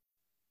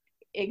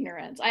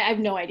ignorance. I have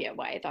no idea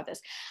why I thought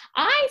this.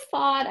 I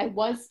thought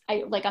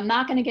I'm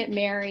not going to get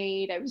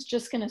married. I was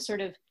just going to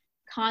sort of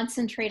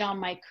concentrate on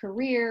my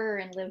career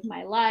and live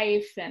my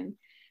life. And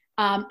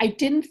I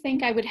didn't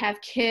think I would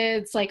have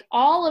kids, like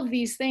all of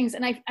these things.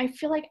 And I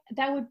feel like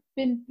that would have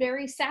been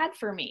very sad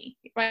for me.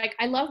 Like,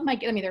 I love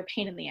they're a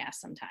pain in the ass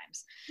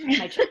sometimes.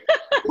 My children.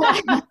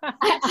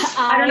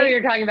 I don't know what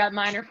you're talking about.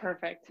 Mine are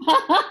perfect.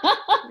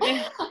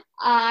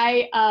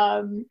 I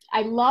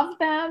love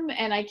them,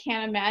 and I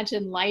can't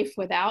imagine life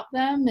without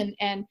them.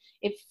 And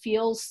it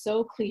feels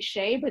so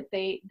cliche, but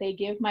they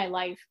give my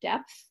life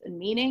depth and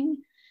meaning.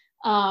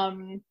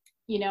 I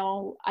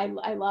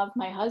love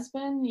my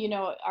husband.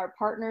 Our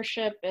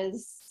partnership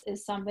is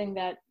something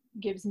that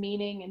gives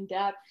meaning and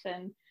depth.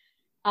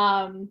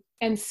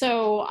 And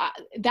so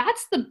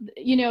that's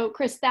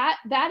Chris,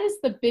 that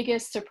is the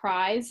biggest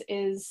surprise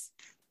is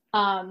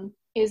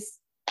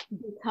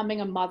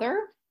becoming a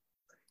mother.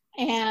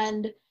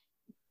 And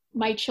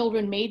my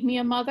children made me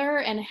a mother,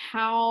 and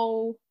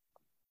how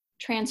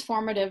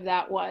transformative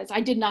that was.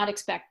 I did not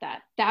expect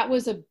that. That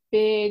was a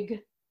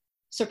big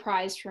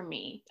surprise for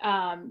me.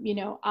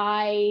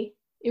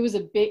 It was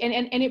a big,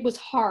 and it was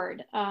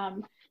hard.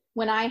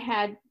 When I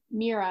had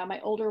Mira,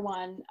 my older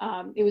one,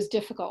 it was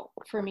difficult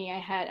for me.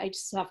 I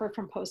suffered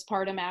from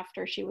postpartum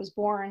after she was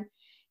born.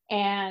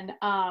 And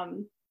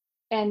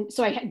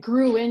so I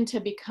grew into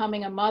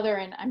becoming a mother,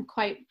 and I'm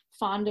quite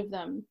fond of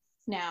them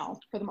now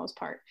for the most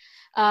part.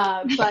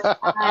 But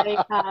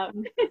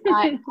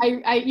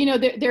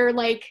they're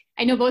like,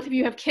 I know both of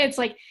you have kids,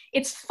 like,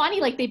 it's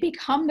funny, like they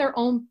become their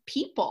own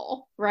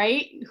people,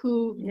 right?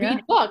 Who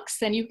read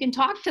books, and you can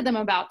talk to them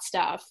about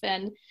stuff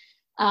and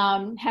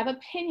have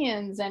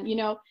opinions. And,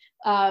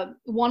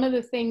 one of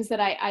the things that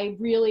I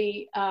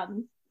really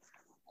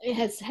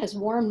has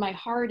warmed my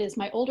heart is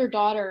my older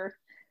daughter,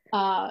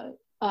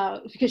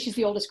 because she's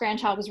the oldest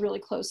grandchild, was really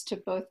close to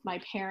both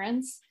my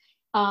parents.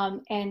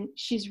 And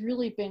she's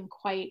really been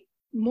quite,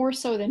 more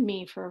so than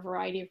me for a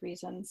variety of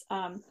reasons,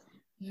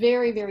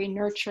 very, very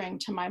nurturing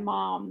to my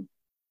mom,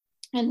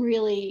 and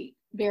really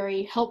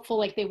very helpful.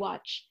 Like, they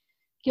watch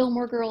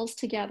Gilmore Girls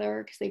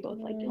together because they both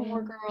like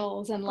Gilmore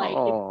Girls, and like,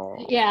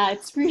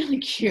 it's really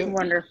cute.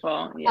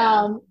 Wonderful.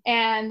 Yeah.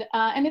 And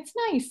it's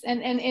nice.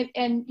 And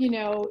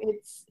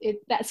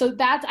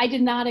I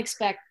did not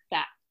expect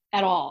that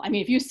at all. I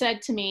mean, if you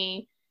said to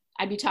me,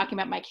 I'd be talking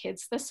about my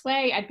kids this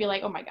way, I'd be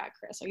like, oh my God,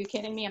 Chris, are you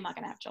kidding me? I'm not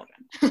going to have children.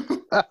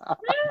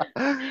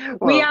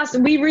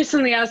 We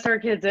recently asked our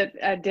kids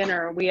at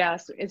dinner, we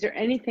asked, is there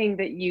anything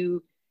that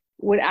you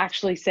would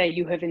actually say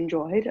you have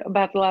enjoyed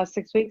about the last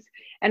 6 weeks?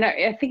 And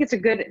I think it's a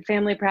good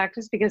family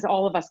practice, because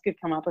all of us could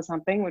come up with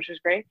something, which is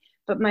great.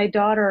 But my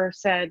daughter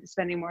said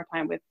spending more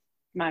time with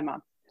my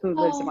mom, who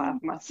lives a mile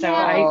from us. So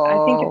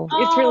I think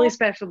it's really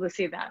special to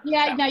see that.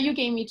 Yeah, so. Now you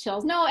gave me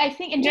chills. No, I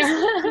think, and just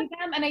see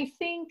them, and I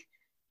think,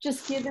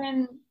 just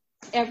given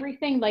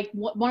everything, like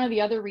one of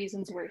the other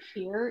reasons we're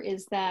here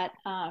is that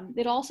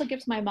it also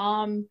gives my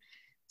mom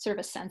sort of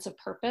a sense of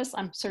purpose.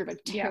 I'm sort of a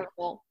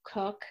terrible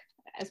cook,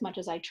 as much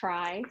as I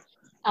try.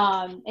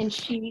 And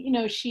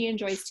she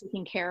enjoys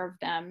taking care of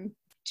them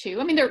too.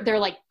 I mean, they're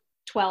like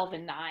 12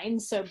 and 9.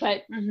 So,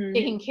 but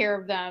taking care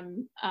of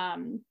them,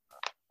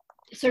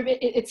 sort of,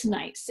 it's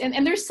nice.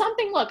 And there's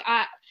something,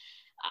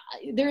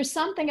 there's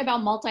something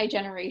about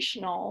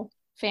multi-generational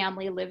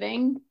family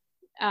living.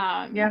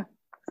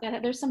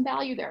 There's some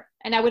value there,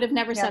 and I would have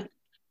never said.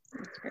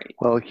 That's great.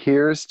 Well,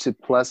 here's to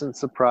pleasant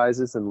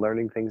surprises and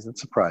learning things that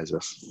surprise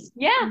us.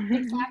 Yeah,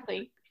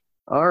 exactly.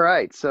 All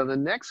right, so the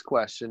next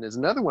question is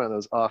another one of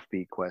those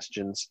offbeat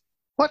questions.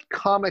 What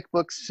comic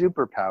book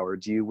superpower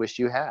do you wish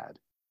you had?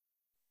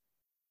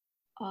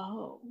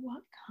 Oh,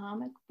 what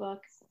comic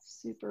book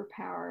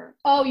superpower?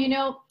 Oh,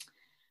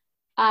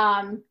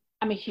 I'm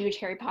a huge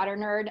Harry Potter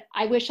nerd.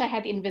 I wish I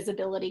had the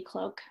invisibility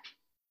cloak.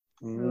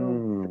 That's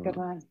a good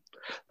one.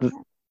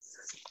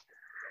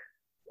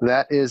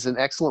 That is an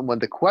excellent one.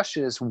 The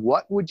question is,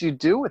 what would you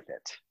do with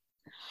it?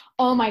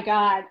 Oh my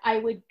God, I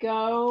would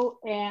go,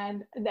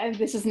 and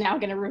this is now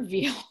going to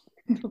reveal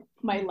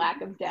my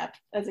lack of depth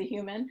as a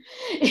human,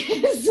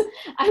 is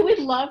I would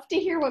love to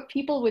hear what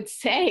people would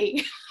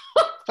say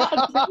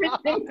about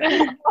everything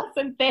that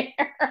wasn't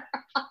there.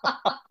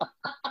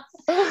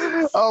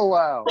 Oh,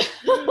 wow.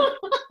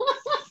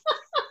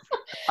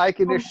 I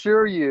can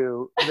assure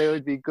you they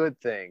would be good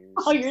things,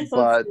 Oh, you're so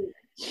but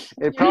sweet.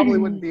 it probably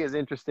wouldn't be as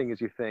interesting as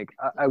you think.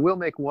 I will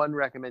make one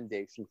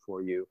recommendation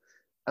for you,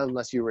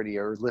 unless you already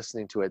are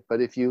listening to it. But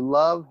if you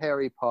love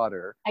Harry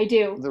Potter, I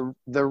do.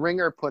 the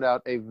Ringer put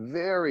out a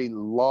very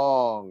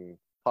long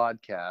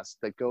podcast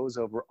that goes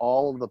over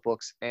all of the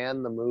books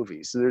and the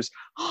movies. So there's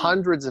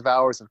hundreds of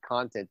hours of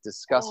content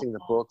discussing the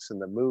books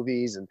and the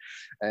movies,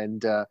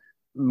 and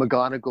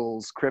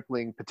McGonagall's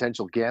crippling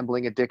potential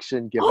gambling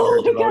addiction given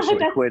her devotion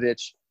to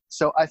Quidditch.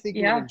 So I think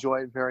you would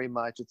enjoy it very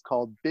much. It's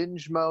called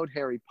Binge Mode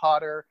Harry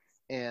Potter,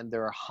 and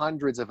there are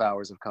hundreds of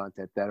hours of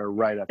content that are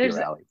right up your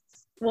alley.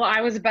 Well,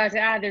 I was about to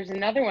add, there's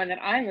another one that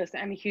I'm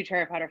listening. I'm a huge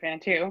Harry Potter fan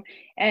too.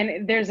 And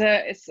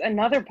it's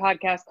another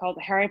podcast called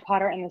Harry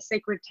Potter and the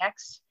Sacred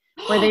Text,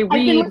 where they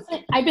read.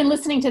 I've been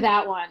listening to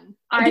that one.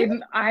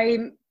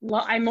 I'm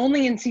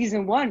only in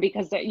season 1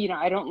 because, you know,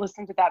 I don't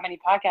listen to that many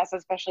podcasts,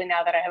 especially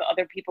now that I have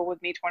other people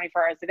with me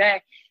 24 hours a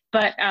day.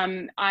 But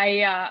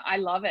I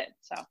love it.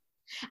 So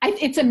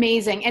it's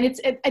amazing, and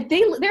they're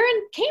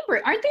in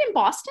Cambridge, aren't they? In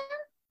Boston?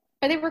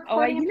 Are they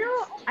recording? Oh, you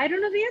know, I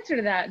don't know the answer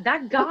to that.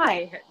 That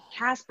guy,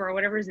 Casper, or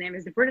whatever his name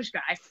is, the British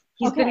guy,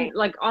 he's been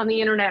like on the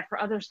internet for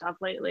other stuff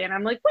lately, and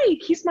I'm like,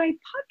 wait, he's my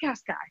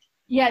podcast guy.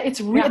 Yeah, it's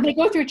really, they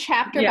go through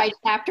chapter by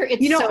chapter.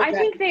 It's, you know, so I good.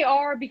 think they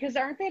are, because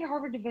aren't they at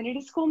Harvard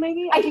Divinity School?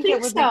 Maybe I think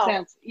it would so. make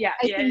sense. Yeah,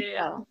 I think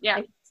so. Yeah. I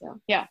think so.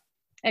 Yeah.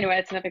 Anyway,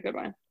 it's another good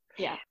one.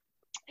 Yeah.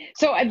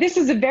 So this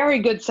is a very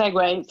good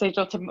segue,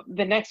 Sejal, to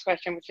the next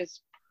question, which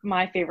is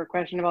my favorite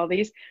question of all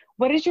these.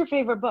 What is your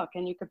favorite book?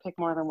 And you could pick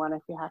more than one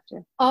if you have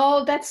to.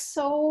 Oh, that's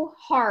so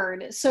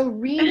hard. So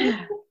reading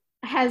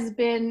has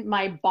been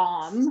my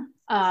bomb.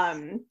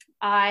 Reading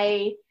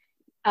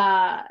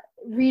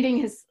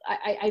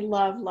I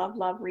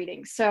love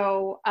reading.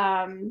 So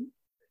I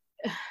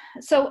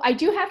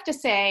do have to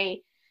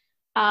say,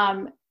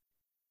 the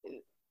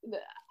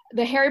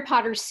Harry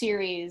Potter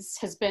series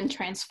has been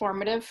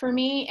transformative for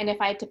me. And if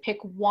I had to pick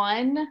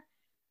one,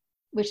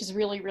 which is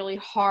really, really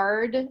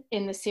hard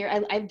in the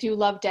series, I do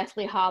love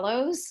Deathly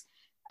Hallows.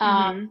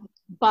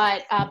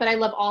 But I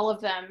love all of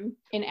them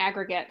in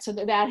aggregate. So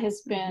that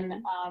has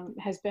been,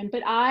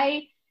 but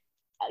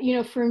you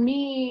know, for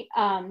me,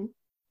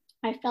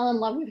 I fell in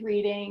love with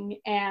reading,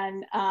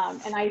 and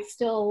I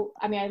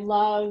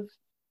love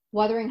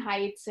Wuthering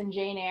Heights and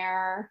Jane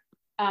Eyre,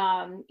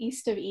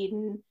 East of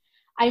Eden.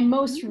 I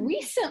most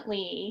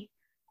recently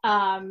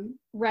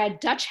read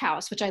Dutch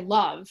House, which I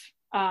love,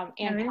 Anne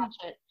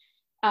Patchett.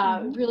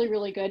 Really,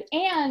 really good.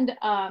 And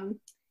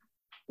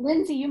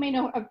Lindsay, you may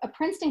know, a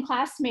Princeton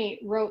classmate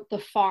wrote The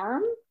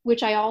Farm,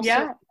 which I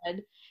also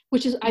read,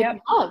 which is I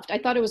loved. I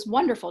thought it was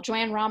wonderful.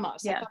 Joanne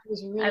Ramos. Yeah, I thought it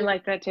was really. I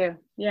like that too.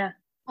 Yeah.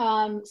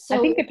 So I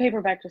think the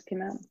paperback just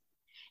came out.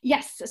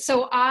 Yes.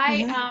 So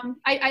I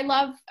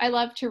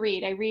love to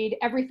read. I read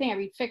everything. I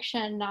read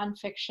fiction,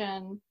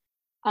 nonfiction.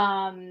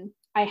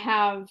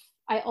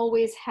 I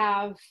always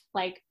have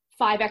like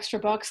 5 extra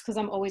books because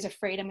I'm always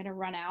afraid I'm going to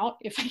run out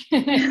if I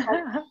can.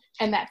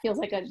 And that feels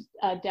like a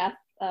death,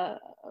 a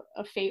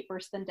fate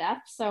worse than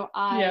death. So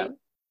I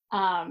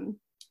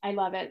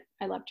love it.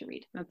 I love to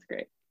read. That's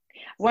great.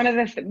 One of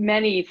the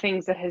many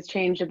things that has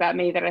changed about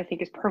me that I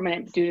think is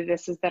permanent due to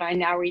this is that I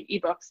now read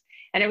ebooks.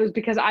 And it was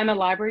because I'm a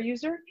library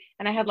user,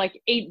 and I had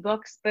like 8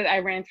 books, but I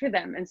ran through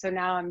them. And so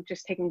now I'm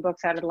just taking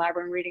books out of the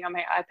library and reading on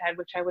my iPad,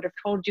 which I would have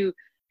told you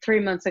 3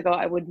 months ago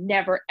I would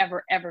never,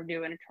 ever, ever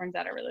do. And it turns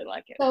out I really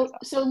like it.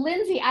 So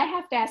Lindsay, I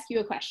have to ask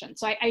you a question.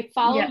 So I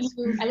follow you,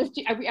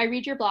 I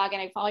read your blog,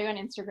 and I follow you on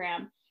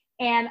Instagram.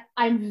 And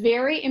I'm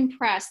very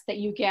impressed that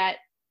you get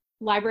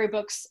library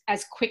books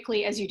as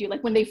quickly as you do,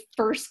 like when they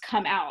first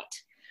come out.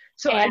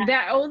 So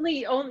that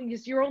only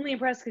you're only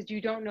impressed because you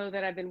don't know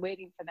that I've been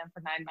waiting for them for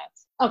 9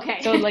 months. Okay.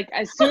 So like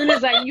as soon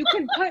as you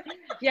can put,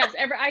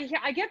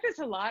 I get this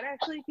a lot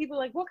actually. People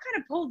are like, what kind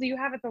of pull do you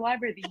have at the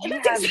library that you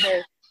have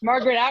the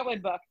Margaret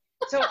Atwood book?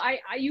 So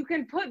you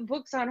can put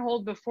books on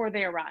hold before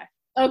they arrive.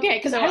 Okay,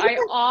 because I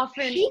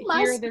often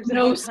hear there's a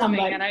book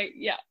coming, and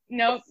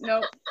nope.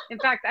 In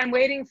fact, I'm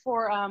waiting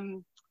for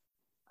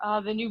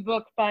the new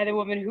book by the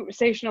woman who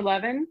Station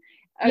 11.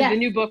 The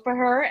new book for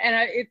her,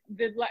 and it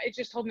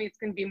just told me it's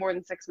going to be more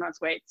than 6 months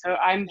wait. So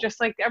I'm just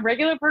like a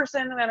regular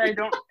person that I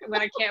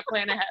can't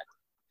plan ahead.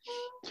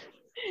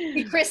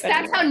 Hey, Chris,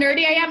 that's how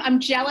nerdy I am. I'm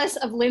jealous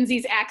of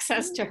Lindsay's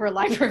access to her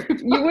library.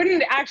 You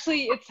wouldn't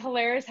actually. It's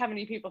hilarious how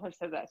many people have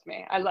said that to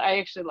me. I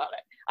actually love it.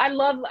 I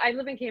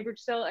live in Cambridge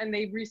still, and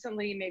they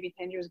recently, maybe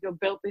 10 years ago,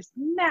 built this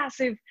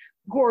massive,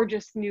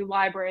 gorgeous new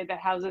library that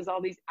houses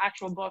all these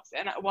actual books.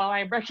 And while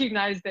I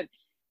recognize that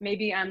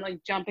maybe I'm like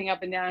jumping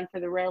up and down for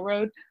the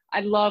railroad,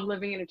 I love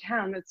living in a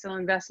town that still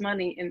invests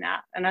money in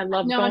that. And I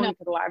love going to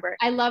the library.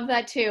 I love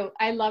that too.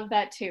 I love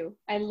it.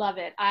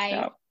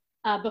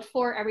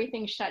 before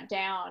everything shut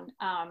down,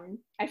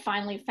 I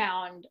finally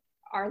found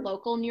our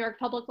local New York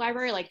Public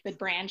Library, like the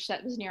branch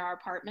that was near our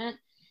apartment.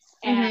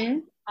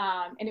 And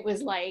and it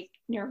was like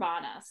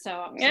nirvana.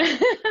 So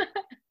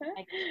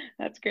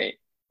that's great.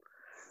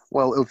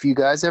 Well, if you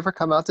guys ever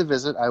come out to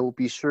visit, I will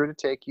be sure to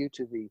take you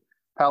to the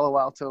Palo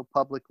Alto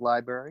Public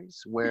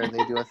Libraries, where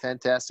they do a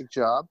fantastic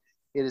job.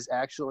 It is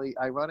actually,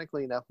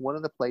 ironically enough, one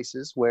of the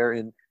places where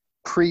in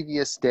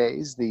previous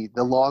days, the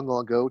long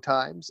ago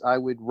times, I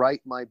would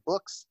write my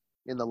books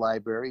in the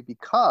library,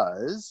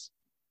 because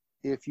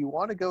if you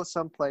want to go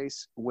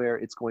someplace where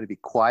it's going to be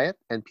quiet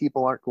and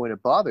people aren't going to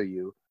bother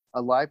you,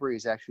 a library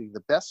is actually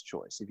the best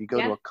choice. If you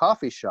go to a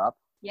coffee shop,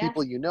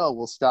 people you know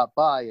will stop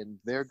by, and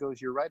there goes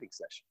your writing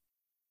session.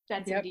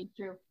 That's indeed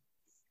true.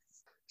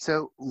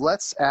 So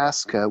let's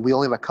ask, we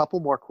only have a couple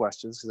more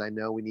questions because I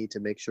know we need to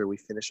make sure we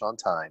finish on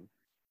time.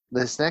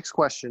 This next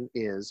question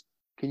is,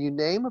 can you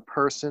name a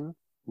person,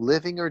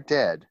 living or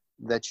dead,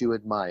 that you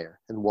admire,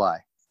 and why?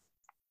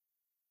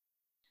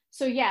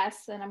 So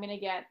yes, and I'm going to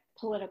get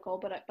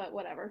political, but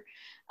whatever.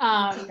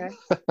 Okay.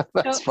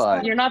 That's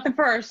fine. You're not the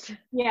first.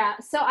 Yeah.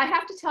 So I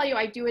have to tell you,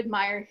 I do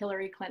admire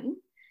Hillary Clinton.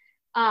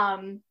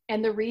 And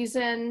the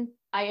reason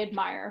I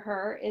admire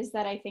her is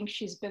that I think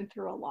she's been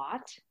through a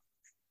lot,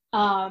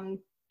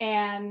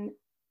 and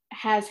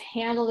has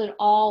handled it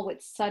all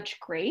with such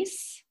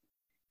grace.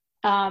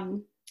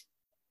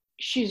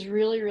 She's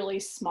really, really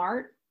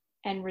smart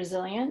and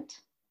resilient.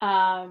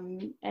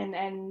 And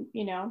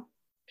you know,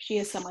 she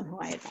is someone who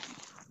I admire.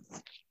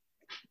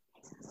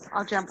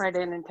 I'll jump right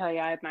in and tell you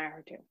I admire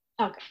her too.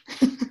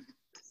 Okay.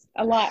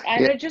 A lot.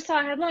 I just saw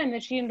a headline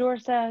that she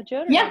endorsed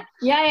Joe.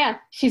 Yeah.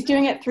 She's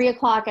doing it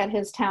 3:00 at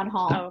his town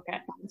hall. Oh, okay.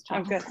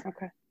 Oh, good.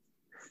 Okay.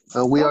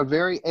 We are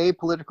very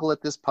apolitical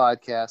at this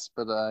podcast,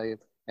 but I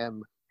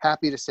am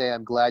happy to say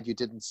I'm glad you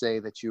didn't say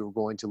that you were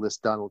going to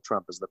list Donald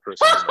Trump as the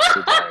person you most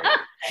admire.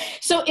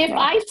 So if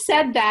I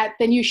said that,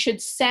 then you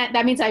should send,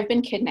 that means I've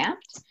been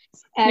kidnapped.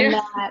 And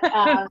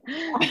that,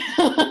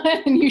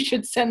 and you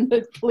should send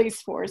the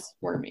police force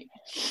for me.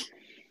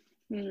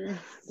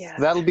 Yeah.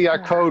 That'll be our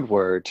code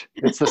word.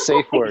 It's the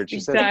safe word. She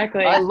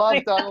Exactly. said, I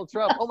love Donald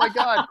Trump. Oh my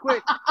God,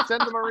 quick,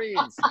 send the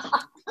Marines.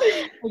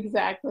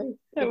 Exactly.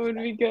 That would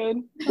be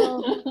good.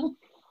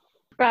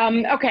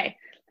 Okay.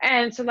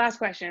 And so last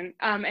question.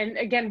 And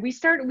again,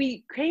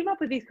 we came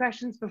up with these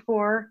questions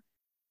before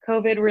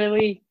COVID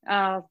really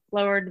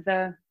lowered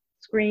the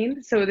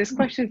screen. So this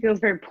question feels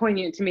very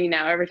poignant to me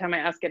now every time I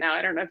ask it now.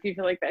 I don't know if you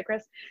feel like that,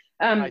 Chris.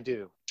 I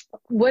do.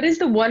 What is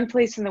the one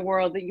place in the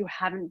world that you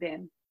haven't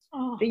been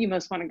that you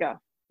most want to go?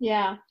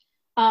 Yeah.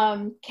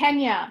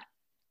 Kenya.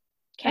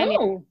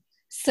 Oh.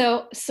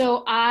 So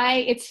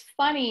it's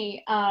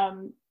funny,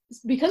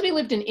 because we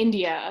lived in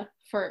India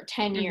for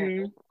 10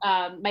 years,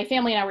 my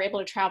family and I were able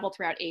to travel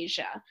throughout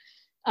Asia,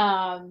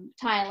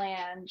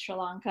 Thailand, Sri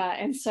Lanka.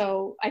 And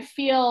so I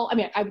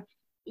would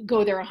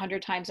go there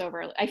 100 times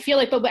over. I feel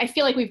like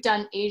we've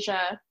done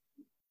Asia.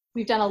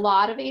 We've done a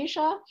lot of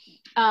Asia.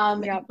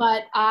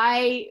 But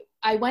I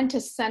went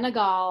to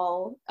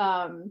Senegal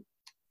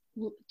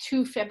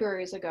 2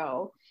 Februaries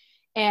ago,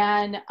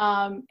 and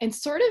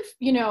sort of,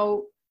 you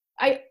know,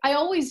 I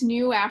always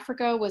knew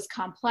Africa was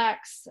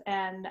complex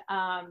and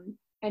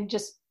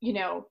just, you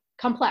know,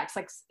 complex.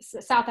 Like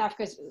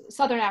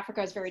Southern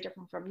Africa is very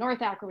different from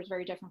North Africa, was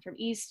very different from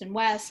East and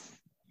West.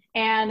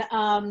 And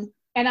I'm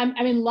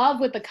in love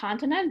with the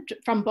continent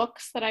from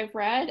books that I've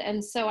read.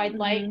 And so I'd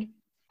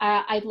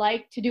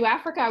like to do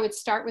Africa. I would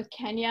start with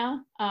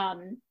Kenya.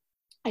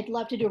 I'd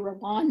love to do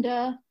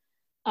Rwanda,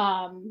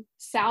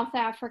 South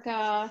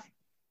Africa,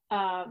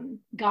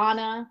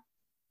 Ghana.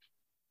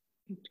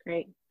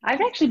 Great.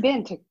 I've actually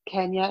been to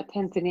Kenya,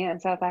 Tanzania,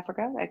 and South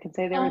Africa. I can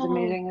say they're as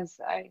amazing as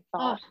I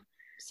thought.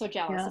 So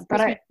jealous. Yeah,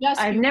 but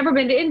I've never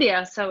been to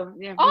India, so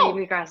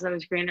maybe grass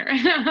was greener.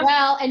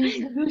 Well, and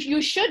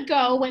you should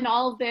go when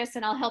all of this,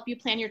 and I'll help you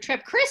plan your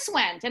trip. Chris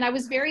went, and I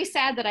was very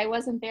sad that I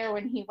wasn't there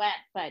when he went,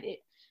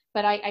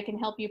 but I can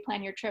help you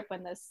plan your trip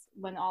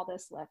when all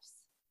this lifts.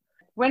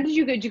 When did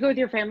you go? Did you go with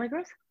your family,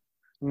 Chris?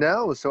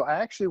 No, so I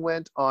actually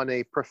went on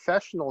a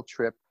professional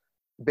trip,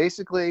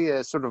 basically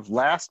a sort of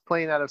last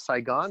plane out of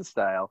Saigon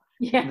style.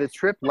 Yeah. The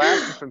trip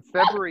lasted from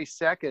February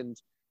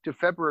 2nd to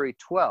February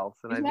 12th,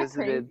 and I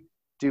visited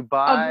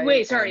Dubai. Oh,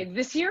 wait, sorry,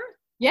 this year?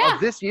 Yeah.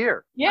 This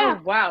year. Yeah.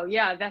 Oh, wow.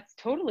 Yeah, that's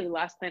totally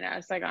last plane out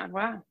of Saigon.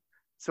 Wow.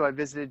 So I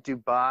visited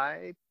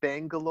Dubai,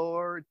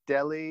 Bangalore,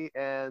 Delhi,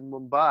 and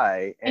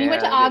Mumbai. And you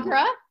went to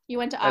Agra?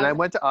 And I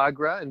went to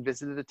Agra and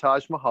visited the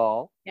Taj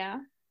Mahal. Yeah.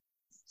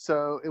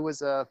 So it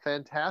was a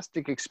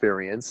fantastic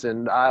experience,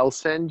 and I'll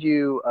send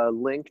you a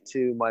link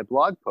to my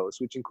blog post,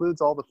 which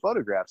includes all the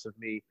photographs of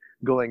me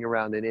going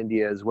around in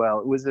India as well.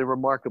 It was a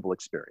remarkable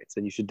experience,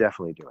 and you should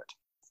definitely do it.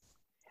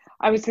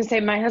 I was going to say,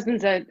 my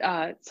husband's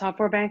a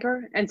software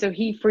banker, and so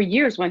he, for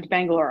years, went to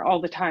Bangalore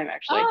all the time,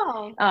 actually.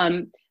 Oh.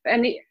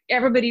 And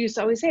everybody used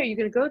to always say, are you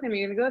going to go with them? Are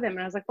you going to go with them?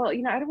 And I was like, well,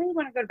 you know, I don't really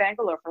want to go to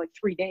Bangalore for like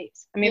 3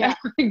 days. I mean, I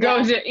want to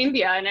go to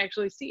India and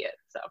actually see it.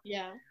 So,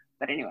 yeah.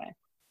 But anyway,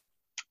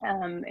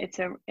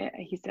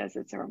 he says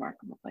it's a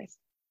remarkable place.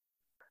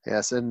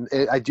 Yes, and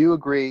I do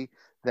agree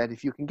that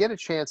if you can get a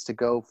chance to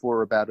go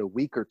for about a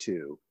week or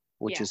two,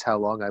 which Yeah. is how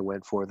long I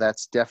went for,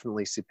 that's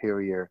definitely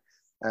superior.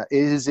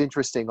 It is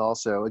interesting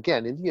also.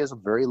 Again, India is a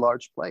very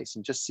large place,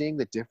 and just seeing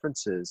the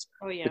differences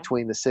Oh yeah.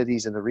 between the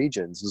cities and the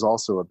regions is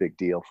also a big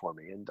deal for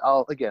me. And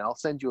I'll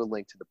send you a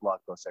link to the blog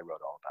post I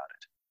wrote all about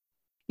it.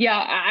 Yeah,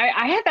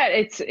 I had that.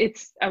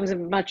 I was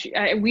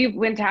we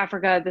went to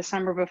Africa the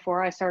summer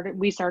before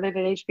we started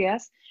at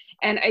HBS,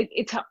 and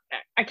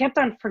I kept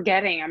on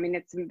forgetting. I mean,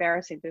 it's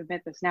embarrassing to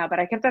admit this now, but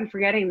I kept on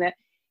forgetting that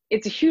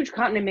it's a huge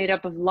continent made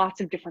up of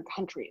lots of different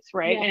countries,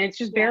 right? Yeah. And it's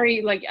just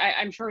very, like,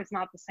 I'm sure it's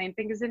not the same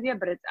thing as India,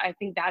 but I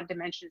think that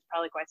dimension is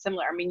probably quite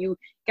similar. I mean, you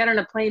get on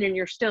a plane and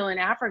you're still in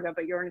Africa,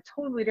 but you're in a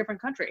totally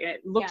different country, and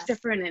it looks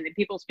different, and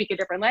people speak a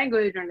different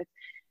language, and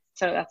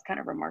so that's kind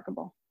of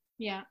remarkable.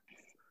 Yeah.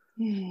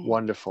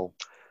 Wonderful.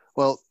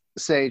 Well,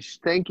 Sage,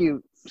 thank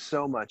you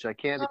so much. I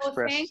can't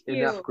express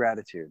enough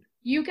gratitude.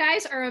 You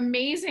guys are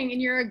amazing,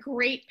 and you're a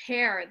great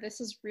pair. This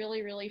is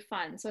really, really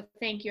fun. So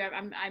thank you.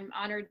 I'm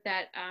honored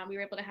that we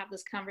were able to have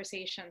this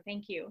conversation.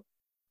 Thank you.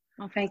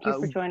 Well, thank you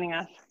for joining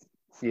us.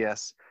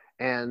 Yes.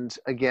 And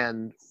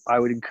again, I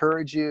would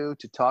encourage you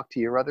to talk to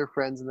your other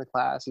friends in the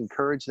class,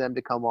 encourage them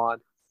to come on.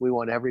 We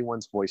want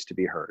everyone's voice to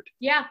be heard.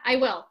 Yeah, I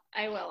will.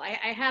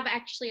 I have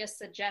actually a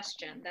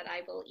suggestion that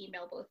I will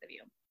email both of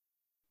you.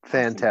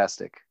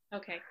 Fantastic.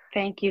 Awesome. Okay.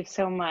 Thank you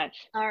so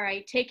much. All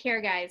right. Take care,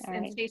 guys,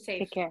 and stay safe.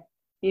 Take care.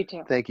 You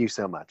too. Thank you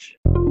so much.